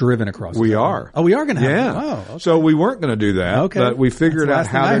cars are driven across. We are. Oh, we are going to have. Yeah. Oh, okay. So we weren't going to do that. Okay. But we figured out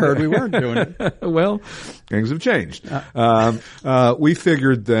how. I heard we weren't doing it. Well, things have changed. We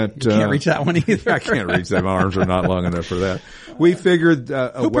figured that you can't reach that one either. I can't reach that. My arms are not long enough for that. We figured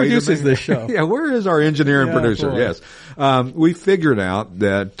who produces this show? Yeah, where is our engineer and producer? Boy. Yes, we figured out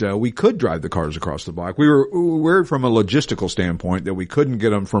that we could drive the cars across the block. We're from a logistical standpoint that we couldn't get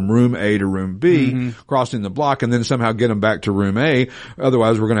them from room A to room B, crossing the block, and then somehow get them back to room A.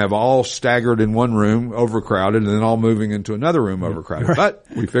 Otherwise, we're going to have all staggered in one room, overcrowded, and then all moving into another room, overcrowded. Right. But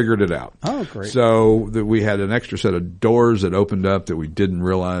we figured it out. Oh, great! So that we had an extra set of doors that opened up that we didn't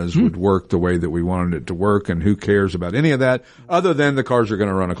realize would work the way that we wanted it to work. And who cares about any of that? Other than the cars are going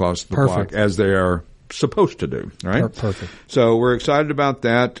to run across the block as they are supposed to do, right? Perfect. So we're excited about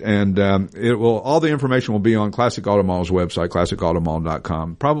that, and all the information will be on Classic Auto Mall's website,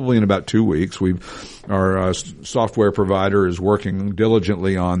 classicautomall.com, probably in about 2 weeks. Our software provider is working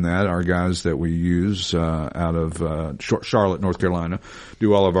diligently on that. Our guys that we use out of Charlotte, North Carolina,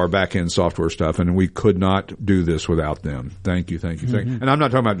 do all of our back-end software stuff, and we could not do this without them. Thank you. And I'm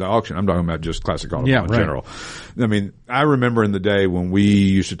not talking about the auction. I'm talking about just Classic Auto Mall in general. I mean, I remember in the day when we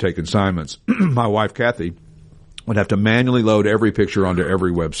used to take consignments, my wife, Kathy, would have to manually load every picture onto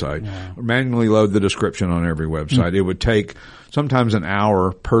every website, manually load the description on every website. It would take sometimes an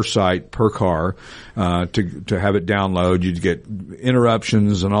hour per site, per car, to have it download. You'd get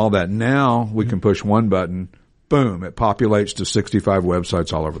interruptions and all that. Now we can push one button, boom, it populates to 65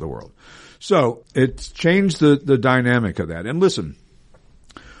 websites all over the world. So it's changed the dynamic of that. And listen,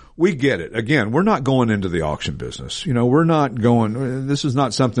 we get it. Again, we're not going into the auction business. We're not this is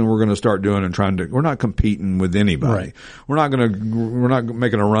not something we're going to start doing and we're not competing with anybody. Right. We're not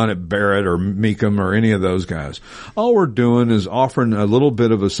making a run at Barrett or Meekum or any of those guys. All we're doing is offering a little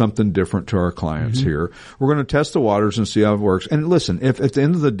bit of something different to our clients here. We're going to test the waters and see how it works. And listen, if at the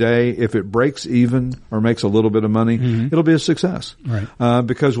end of the day, if it breaks even or makes a little bit of money, it'll be a success. Right.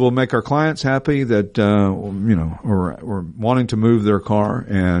 Because we'll make our clients happy that, we're wanting to move their car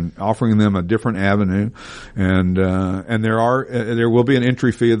and offering them a different avenue. And there will be an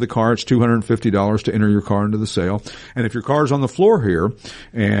entry fee of the car. It's $250 to enter your car into the sale. And if your car's on the floor here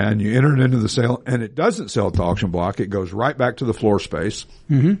and you enter it into the sale and it doesn't sell at the auction block, it goes right back to the floor space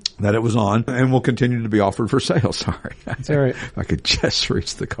that it was on and will continue to be offered for sale. Sorry. That's all right. If I could just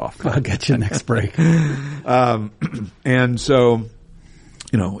reach the coffee. I'll get you next break. And so,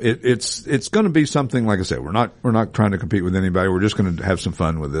 it's going to be something, like I said, we're not trying to compete with anybody. We're just going to have some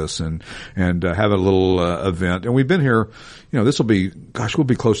fun with this and have a little, event. And we've been here, we'll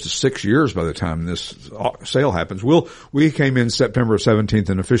be close to 6 years by the time this sale happens. We came in September 17th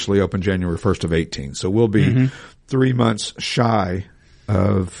and officially opened January 1st of 18. So we'll be 3 months shy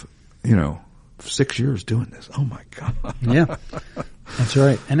of, 6 years doing this. Oh my God. Yeah. That's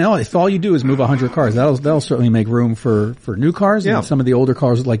right. And now if all you do is move 100 cars, that'll certainly make room for new cars. And some of the older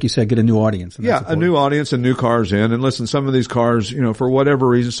cars, like you said, get a new audience. A new audience and new cars in. And listen, some of these cars, for whatever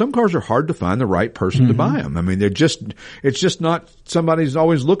reason, some cars are hard to find the right person to buy them. I mean, it's just not, somebody's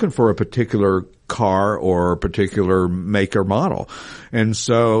always looking for a particular car or a particular make or model. And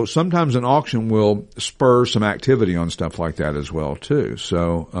so sometimes an auction will spur some activity on stuff like that as well too.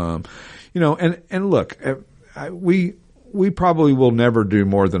 So, and look, we probably will never do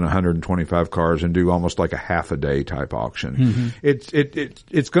more than 125 cars and do almost like a half a day type auction.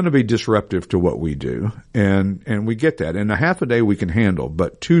 It's going to be disruptive to what we do. And we get that. And a half a day we can handle,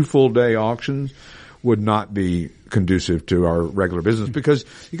 but 2 full day auctions would not be conducive to our regular business, because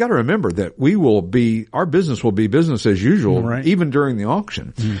you got to remember that our business will be business as usual, even during the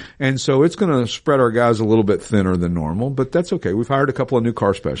auction. And so it's going to spread our guys a little bit thinner than normal, but that's okay. We've hired a couple of new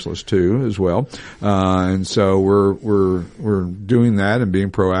car specialists too as well. And so we're doing that and being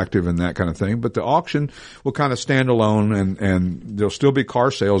proactive in that kind of thing. But the auction will kind of stand alone, and there'll still be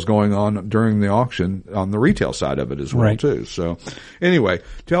car sales going on during the auction on the retail side of it as well too. So anyway,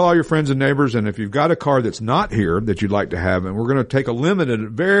 tell all your friends and neighbors, and if you've got a car that's not here that you'd like to have, and we're going to take a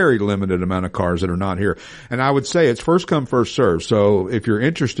very limited amount of cars that are not here. And I would say it's first come, first serve. So if you're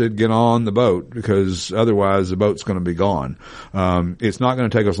interested, get on the boat, because otherwise the boat's going to be gone. It's not going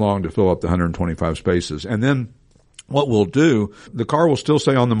to take us long to fill up the 125 spaces. And then what we'll do, the car will still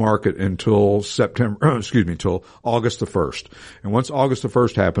stay on the market until August the 1st. And once August the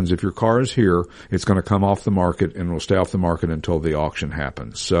 1st happens, if your car is here, it's going to come off the market and will stay off the market until the auction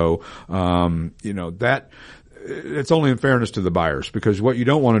happens. So, it's only in fairness to the buyers, because what you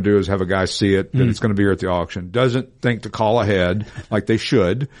don't want to do is have a guy see it, that it's going to be here at the auction, doesn't think to call ahead like they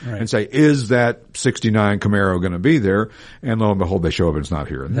should and say, is that 69 Camaro going to be there? And lo and behold, they show up and it's not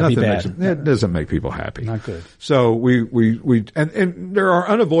here. It doesn't make people happy. Not good. So and there are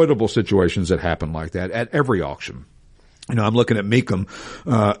unavoidable situations that happen like that at every auction. I'm looking at Meekum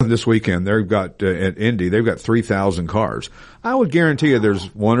this weekend. They've got at Indy, they've got 3,000 cars. I would guarantee you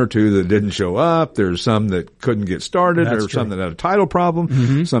there's 1 or 2 that didn't show up. There's some that couldn't get started. There's some that had a title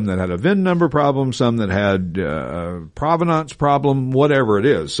problem, some that had a VIN number problem, some that had provenance problem, whatever it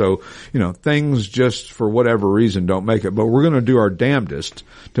is. So, things just for whatever reason don't make it. But we're going to do our damnedest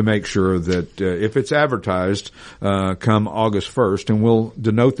to make sure that if it's advertised come August 1st, and we'll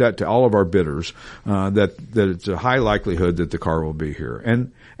denote that to all of our bidders, that it's a high likelihood that the car will be here.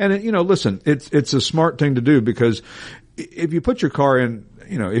 And listen, it's a smart thing to do, because if you put your car in,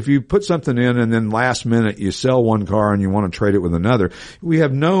 if you put something in and then last minute you sell one car and you want to trade it with another, we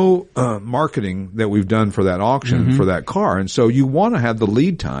have no marketing that we've done for that auction for that car. And so you want to have the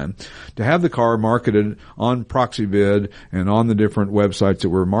lead time to have the car marketed on Proxy Bid and on the different websites that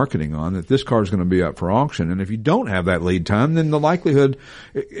we're marketing on, that this car is going to be up for auction. And if you don't have that lead time, then the likelihood,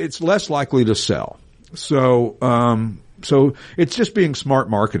 it's less likely to sell. So it's just being smart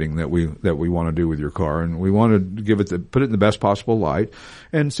marketing that we want to do with your car, and we want to put it in the best possible light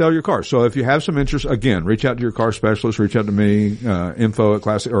and sell your car. So if you have some interest, again, reach out to your car specialist, reach out to me, info at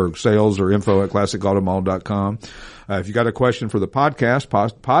classicautomall.com. If you got a question for the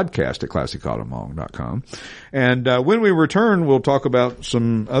podcast at classicautomall.com. And when we return, we'll talk about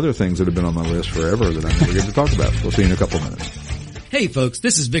some other things that have been on my list forever that I never get to talk about. We'll see you in a couple of minutes. Hey folks,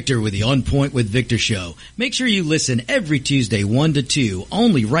 this is Victor with the On Point with Victor show. Make sure you listen every Tuesday 1 to 2,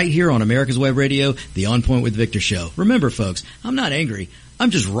 only right here on America's Web Radio, the On Point with Victor show. Remember folks, I'm not angry, I'm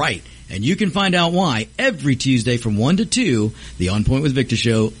just right. And you can find out why every Tuesday from 1 to 2, the On Point with Victor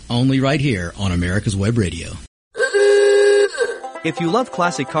show, only right here on America's Web Radio. If you love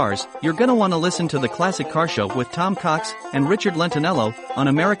classic cars, you're going to want to listen to the Classic Car Show with Tom Cox and Richard Lentinello on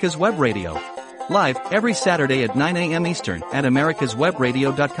America's Web Radio. Live every Saturday at 9 a.m. Eastern at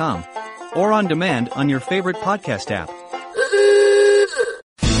americaswebradio.com or on demand on your favorite podcast app.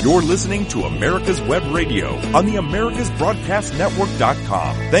 You're listening to America's Web Radio on the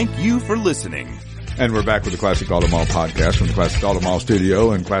AmericasBroadcastNetwork.com. Thank you for listening. And we're back with the Classic Auto Mall podcast from the Classic Auto Mall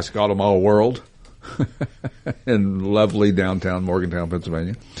studio in Classic Auto Mall World in lovely downtown Morgantown,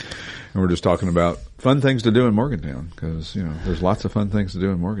 Pennsylvania. And we're just talking about fun things to do in Morgantown because, there's lots of fun things to do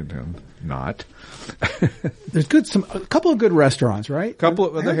in Morgantown. Not. There's a couple of good restaurants, right? Couple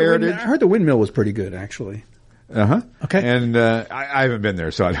of the Heritage. I heard the Windmill was pretty good, actually. Uh-huh. Okay. And I haven't been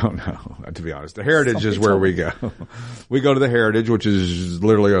there, so I don't know, to be honest. The Heritage is where we go. We go to the Heritage, which is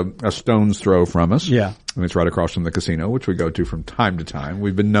literally a stone's throw from us. Yeah. And it's right across from the casino, which we go to from time to time.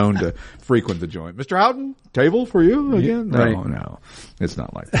 We've been known to frequent the joint. Mr. Howden, table for you again? Right. No. It's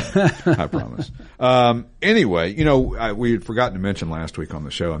not like that. I promise. Anyway, we had forgotten to mention last week on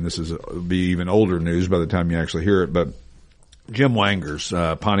the show, and this will be even older news by the time you actually hear it, but Jim Wangers,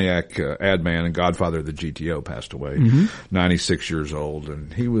 Pontiac ad man and godfather of the GTO, passed away, 96 years old,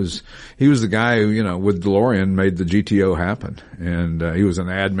 and he was the guy who, with DeLorean made the GTO happen, and he was an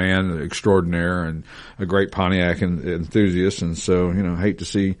ad man extraordinaire and a great Pontiac enthusiast, and so hate to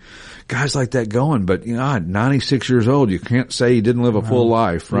see guys like that going, but 96 years old, you can't say he didn't live a full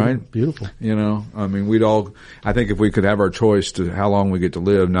life, right? Beautiful. I think if we could have our choice to how long we get to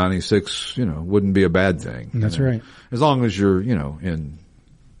live, 96, wouldn't be a bad thing. That's right. As long as you're, you're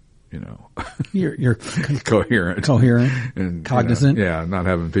coherent and cognizant. Not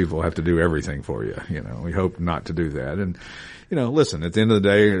having people have to do everything for you. We hope not to do that. And, listen, at the end of the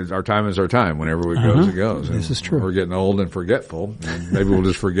day, our time is our time. Whenever it goes, it goes. And this is true. We're getting old and forgetful, and maybe we'll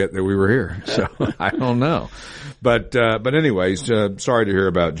just forget that we were here. So I don't know. But anyways, sorry to hear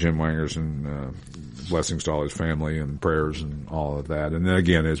about Jim Wangers and, blessings to all his family and prayers and all of that. And then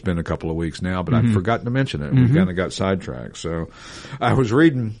again, it's been a couple of weeks now, but I'd forgotten to mention it. We kind of got sidetracked. So I was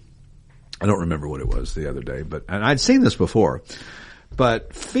reading, I don't remember what it was the other day, and I'd seen this before,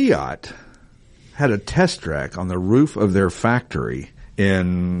 but Fiat had a test track on the roof of their factory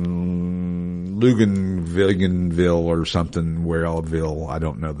in Luganville or something, Wellville, I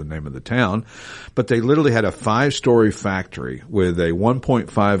don't know the name of the town, but they literally had a 5-story factory with a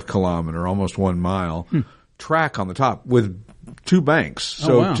 1.5 kilometer, almost 1 mile track on the top with 2 banks.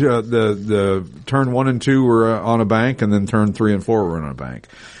 So the turn 1 and 2 were on a bank, and then turn 3 and 4 were on a bank.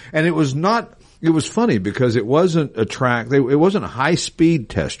 And it was funny because it wasn't a track, it wasn't a high-speed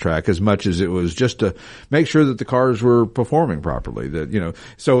test track as much as it was just to make sure that the cars were performing properly.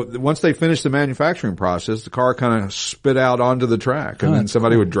 So once they finished the manufacturing process, the car kind of spit out onto the track, and then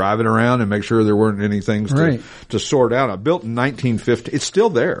somebody would drive it around and make sure there weren't any things to sort out. Built in 1950. It's still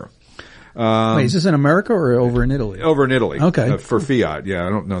there. Wait, is this in America or over in Italy? Over in Italy. Okay. For Fiat. Yeah, I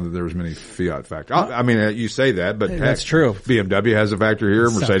don't know that there was many Fiat factories. I mean, you say that, but that's true. BMW has a factory here.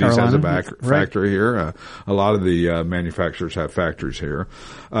 Mercedes has a factory here. A lot of the manufacturers have factories here.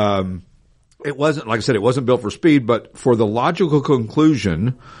 It wasn't, like I said, it wasn't built for speed, but for the logical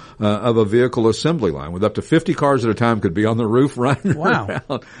conclusion of a vehicle assembly line with up to 50 cars at a time could be on the roof running around.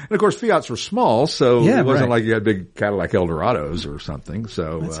 And of course, Fiats were small, so it wasn't like you had big Cadillac Eldorados or something.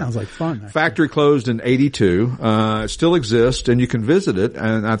 So that sounds like fun. Actually. Factory closed in 82. It still exists, and you can visit it.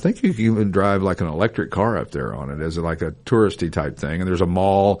 And I think you can even drive like an electric car up there on it as like a touristy type thing. And there's a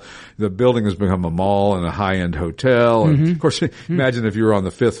mall. The building has become a mall and a high-end hotel. And of course, imagine if you were on the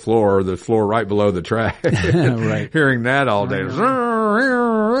 5th floor, the floor right below the track, hearing that all day.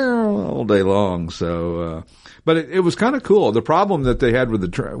 all day long. So, but it was kind of cool. The problem that they had with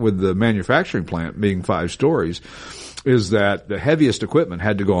the manufacturing plant being 5 stories is that the heaviest equipment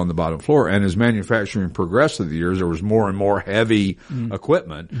had to go on the bottom floor. And as manufacturing progressed through the years, there was more and more heavy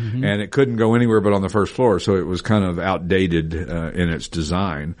equipment, and it couldn't go anywhere but on the first floor. So it was kind of outdated in its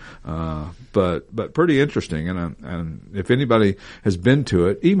design, but pretty interesting. And if anybody has been to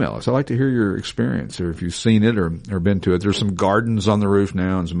it, email us. I'd like to hear your experience, or if you've seen it or been to it. There's some gardens on the roof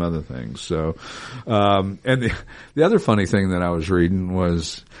now and some other things. So, and the other funny thing that I was reading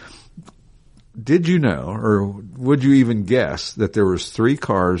was, did you know, or would you even guess, that there was 3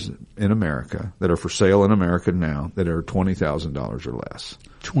 cars in America that are for sale in America now that are $20,000 or less?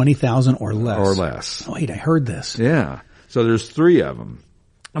 20,000 or less. Or less. Oh, wait, I heard this. Yeah. So there's 3 of them.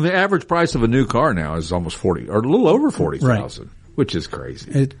 And the average price of a new car now is almost 40, or a little over 40,000. Right. Which is crazy.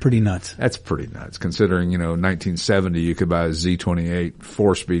 It's pretty nuts. That's pretty nuts, considering, 1970 you could buy a Z28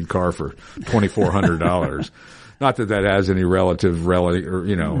 4-speed car for $2,400. Not that has any relevance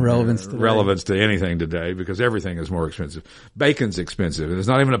to anything today, because everything is more expensive. Bacon's expensive, and it's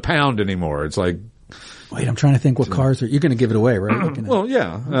not even a pound anymore. It's like, wait, I'm trying to think what cars you're going to give it away, right? Well,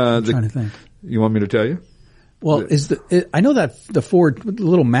 yeah. I'm trying to think. You want me to tell you? Well, I know that the Ford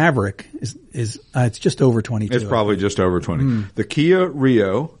little Maverick is it's just over 22. It's probably just over 20. The Kia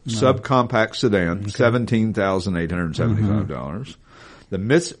Rio subcompact sedan, $17,875. The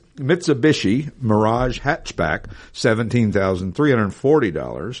Mitsubishi Mirage hatchback,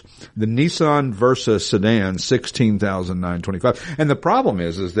 $17,340. The Nissan Versa sedan, $16,925. And the problem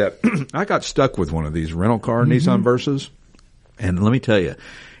is that I got stuck with one of these rental car Nissan Versas. And let me tell you,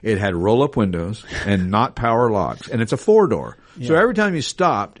 it had roll-up windows and not power locks, and it's a 4-door. Yeah. So every time you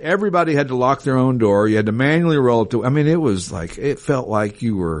stopped, everybody had to lock their own door. You had to manually roll up I mean, it felt like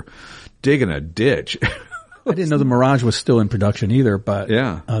you were digging a ditch. I didn't know the Mirage was still in production either, but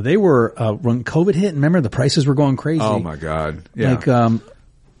yeah, they were when COVID hit. Remember, the prices were going crazy. Oh my God! Yeah, like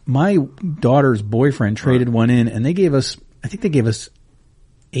my daughter's boyfriend traded one in, and I think they gave us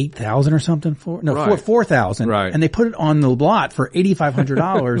 8,000 or something for, no, right. 4,000. Right. And they put it on the lot for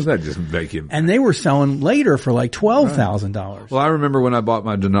 $8,500. That just make you. And they were selling later for like $12,000. Well, I remember when I bought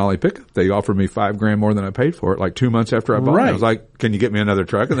my Denali pickup, they offered me $5,000 more than I paid for it, like 2 months after I bought it. I was like, can you get me another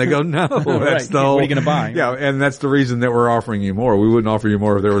truck? And they go, no. That's right. the whole, what are you going to buy? Yeah. And that's the reason that we're offering you more. We wouldn't offer you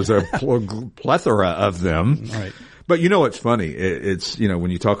more if there was a plethora of them. Right. But it's funny. It's,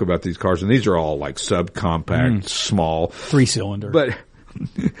 when you talk about these cars, and these are all like subcompact, small. 3-cylinder. But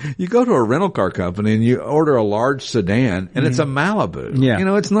you go to a rental car company and you order a large sedan, and it's a Malibu.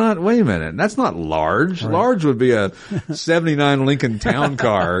 Yeah. It's not, wait a minute, that's not large. Right. Large would be a 79 Lincoln Town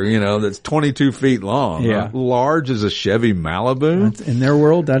car, that's 22 feet long. Yeah. Large is a Chevy Malibu. In their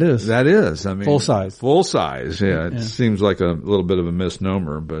world, that is. That is. I mean, full size. Full size. Yeah. It seems like a little bit of a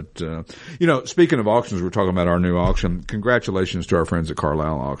misnomer, but, speaking of auctions, we're talking about our new auction. Congratulations to our friends at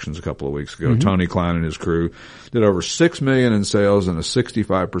Carlisle Auctions a couple of weeks ago. Tony Klein and his crew did over $6 million in sales and a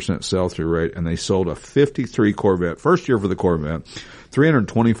 65% sell-through rate, and they sold a 53 Corvette, first year for the Corvette,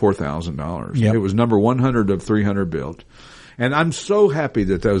 $324,000. Yep. It was number 100 of 300 built. And I'm so happy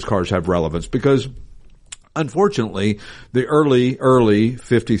that those cars have relevance, because unfortunately the early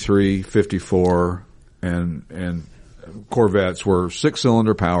 53, 54 and Corvettes were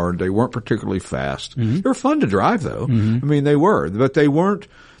 6-cylinder powered. They weren't particularly fast. They were fun to drive though. I mean, they were, but they weren't.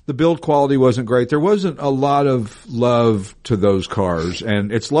 The build quality wasn't great. There wasn't a lot of love to those cars,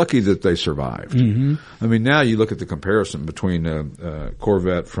 and it's lucky that they survived. I mean, now you look at the comparison between a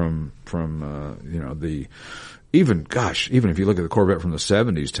Corvette from the even if you look at the Corvette from the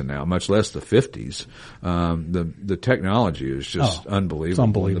 70s to now, much less the 50s, the technology is just unbelievable. It's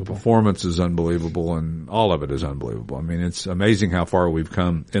unbelievable. The performance is unbelievable, and all of it is unbelievable. I mean, it's amazing how far we've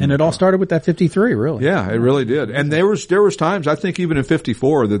come. And it all started with that 53, really. Yeah, it really did. And there was times, I think even in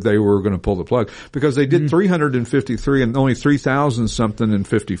 54, that they were going to pull the plug, because they did 353 and only 3,000 something in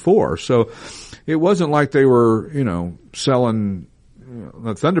 54. So it wasn't like they were, selling.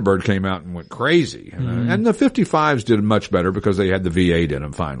 The Thunderbird came out and went crazy. And the 55s did much better because they had the V8 in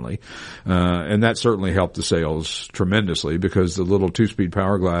them finally. And that certainly helped the sales tremendously, because the little 2-speed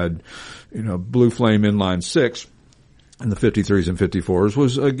Power Glide, Blue Flame inline 6 and the 53s and 54s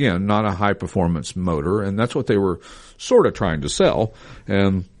was, again, not a high performance motor. And that's what they were sort of trying to sell.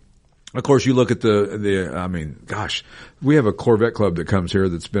 And of course, you look at we have a Corvette club that comes here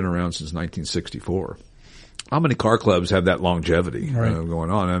that's been around since 1964. How many car clubs have that longevity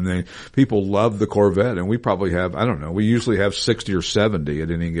going on? I mean, people love the Corvette, and we probably have, I don't know, we usually have 60 or 70 at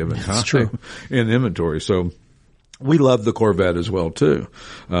any given time in inventory. So we love the Corvette as well, too.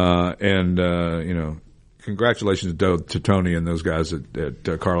 congratulations to Tony and those guys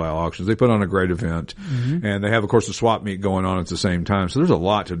at Carlisle Auctions. They put on a great event, and they have, of course, the swap meet going on at the same time. So there's a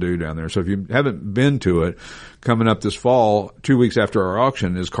lot to do down there. So if you haven't been to it, coming up this fall, 2 weeks after our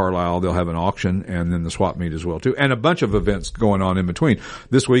auction is Carlisle. They'll have an auction and then the swap meet as well too, and a bunch of events going on in between.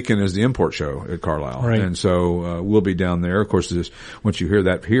 This weekend is the import show at Carlisle, right. And so we'll be down there. Of course, once you hear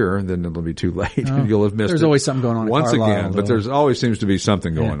that here, then it'll be too late, and you'll have missed There's it. always something going on at once Carlisle, again, but there's always seems to be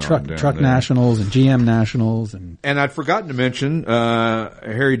something going on down truck there. nationals and GM nationals and I'd forgotten to mention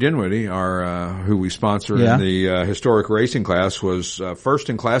Harry Dinwiddie, our who we sponsor in the historic racing class, was first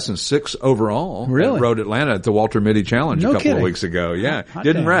in class and 6th overall. Really? At Road Atlanta at the Walter Mitty Challenge a couple of weeks ago. Yeah,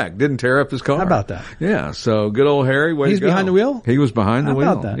 didn't wreck, didn't tear up his car. How about that? Yeah, so good old Harry. Way He's to go. behind the wheel. He was behind the wheel.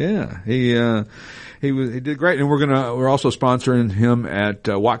 How about that? Yeah, he did great, and we're also sponsoring him at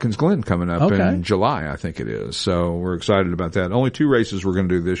Watkins Glen coming up in July, I think it is. So we're excited about that. Only 2 races we're going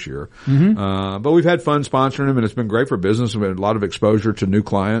to do this year, but we've had fun sponsoring him, and it's been great for business. We've had a lot of exposure to new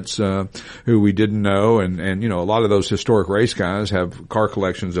clients who we didn't know, and you know, a lot of those historic race guys have car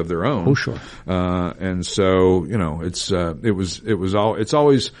collections of their own. Oh, sure. And so you know, it's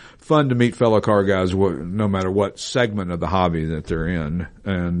always fun to meet fellow car guys, no matter what segment of the hobby that they're in,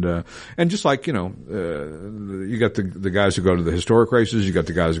 and just like, you know, you got the guys who go to the historic races, you got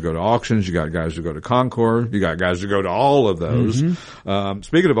the guys who go to auctions, you got guys who go to Concours, you got guys who go to all of those.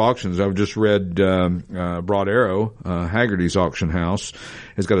 Speaking of auctions, I've just read Broad Arrow, Haggerty's auction house,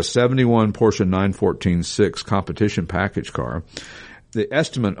 has got a 71 Porsche 914-6 competition package car. The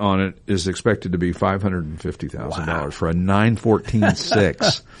estimate on it is expected to be $550,000 for a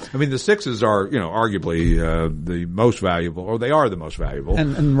 914-6. I mean, the 6s are, you know, arguably the most valuable, or they are the most valuable,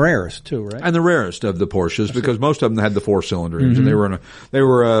 and rarest too, right? And the rarest of the Porsches, because most of them had the 4-cylinder engine. They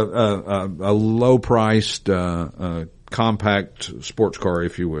were a low-priced compact sports car,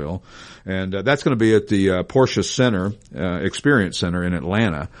 if you will. And that's going to be at the Porsche Center, Experience Center in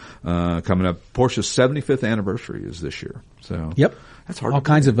Atlanta, coming up. Porsche's 75th anniversary is this year. So yep. That's hard. All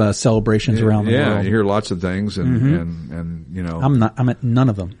kinds of celebrations around the world. Yeah, you hear lots of things, and you know, I'm at none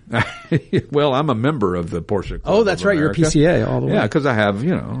of them. Well, I'm a member of the Porsche Club. Oh, that's right. You're a PCA all the way. Yeah, because I have,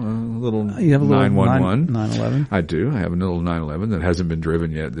 you know, a little 911. 911. I do. I have a little 911 that hasn't been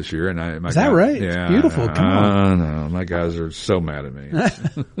driven yet this year, and is that right? Yeah, it's beautiful. Come on. No, my guys are so mad at me.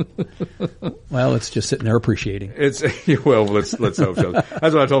 Well, it's just sitting there appreciating. Well, let's hope so.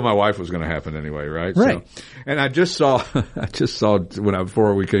 That's what I told my wife was going to happen anyway, right? Right. So, and I just saw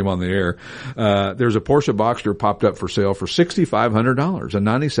before we came on the air, there's a Porsche Boxster popped up for sale for $6,500, a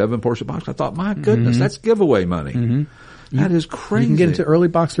 97 Porsche Boxster. I thought, my goodness, that's giveaway money. That is crazy. You can get into early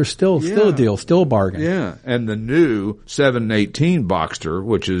Boxster still a deal, still a bargain. Yeah. And the new 718 Boxster,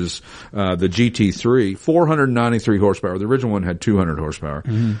 which is the GT3, 493 horsepower. The original one had 200 horsepower.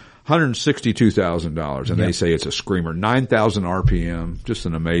 $162,000, and they say it's a screamer. 9,000 RPM, just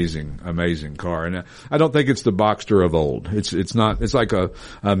an amazing car. And I don't think it's the Boxster of old. It's not. It's like the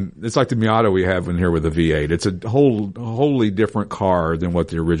Miata we have in here with the V8. It's a wholly different car than what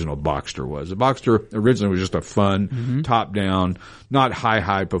the original Boxster was. The Boxster originally was just a fun, top down, not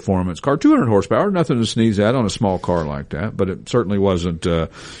high performance car. 200 horsepower, nothing to sneeze at on a small car like that. But it certainly wasn't. It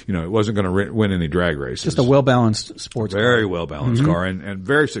wasn't going to win any drag races. Just a well balanced sports car. Very well balanced car, and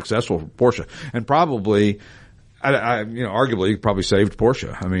very successful for Porsche, and probably, arguably probably saved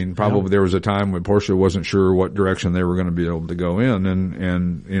Porsche. I mean, probably there was a time when Porsche wasn't sure what direction they were going to be able to go in,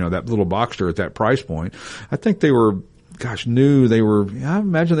 and that little Boxster at that price point, I think they were. I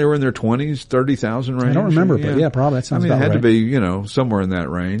imagine they were in their 20s, 30,000 range. I don't remember, but probably that sounds about right. It had to be, somewhere in that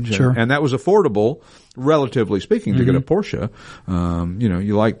range. Sure. And that was affordable, relatively speaking, to get a Porsche.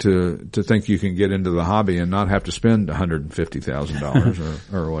 You like to think you can get into the hobby and not have to spend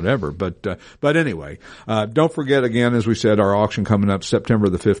 $150,000 or whatever. But anyway, don't forget again, as we said, our auction coming up September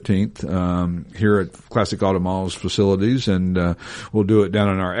the 15th, here at Classic Auto Mall's facilities. And, we'll do it down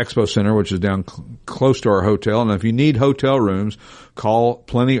in our Expo Center, which is down close to our hotel. And if you need hotel rooms, call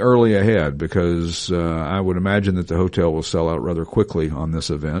plenty early ahead, because I would imagine that the hotel will sell out rather quickly on this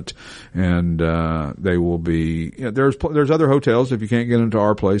event, and they will be. There's other hotels if you can't get into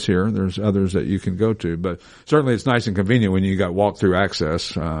our place here. There's others that you can go to, but certainly it's nice and convenient when you got walk-through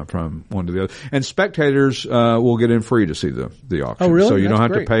access from one to the other. And spectators will get in free to see the auction. Oh, really? So you That's don't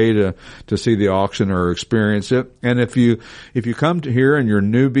have great. to pay to see the auction or experience it. And if you come to here and you're a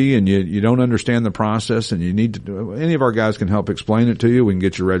newbie and you don't understand the process and you need to do, any of our guys can help explain it to you. We can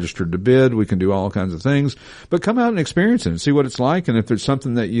get you registered to bid. We can do all kinds of things, but come out and experience it and see what it's like. And if there's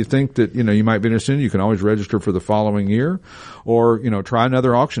something that you think that, you might be interested in, you can always register for the following year, or, try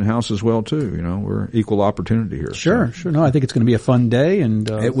another auction house as well too. We're equal opportunity here. Sure. No, I think it's going to be a fun day, and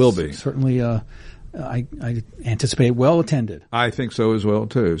it will be. Certainly, I anticipate well attended. I think so as well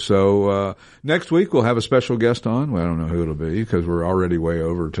too. So next week we'll have a special guest on. Well, I don't know who it'll be because we're already way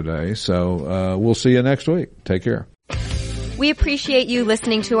over today. So we'll see you next week. Take care. We appreciate you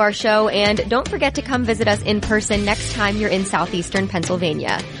listening to our show, and don't forget to come visit us in person next time you're in southeastern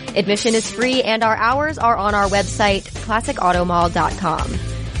Pennsylvania. Admission is free, and our hours are on our website, classicautomall.com.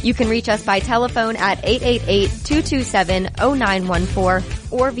 You can reach us by telephone at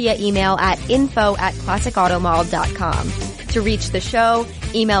 888-227-0914 or via email at info@classicautomall.com. To reach the show,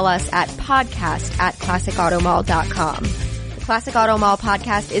 email us at podcast@classicautomall.com. The Classic Auto Mall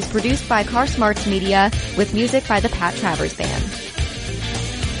podcast is produced by Car Smarts Media with music by the Pat Travers Band.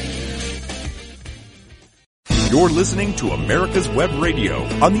 You're listening to America's Web Radio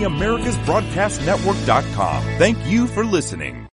on the AmericasBroadcastNetwork.com. Thank you for listening.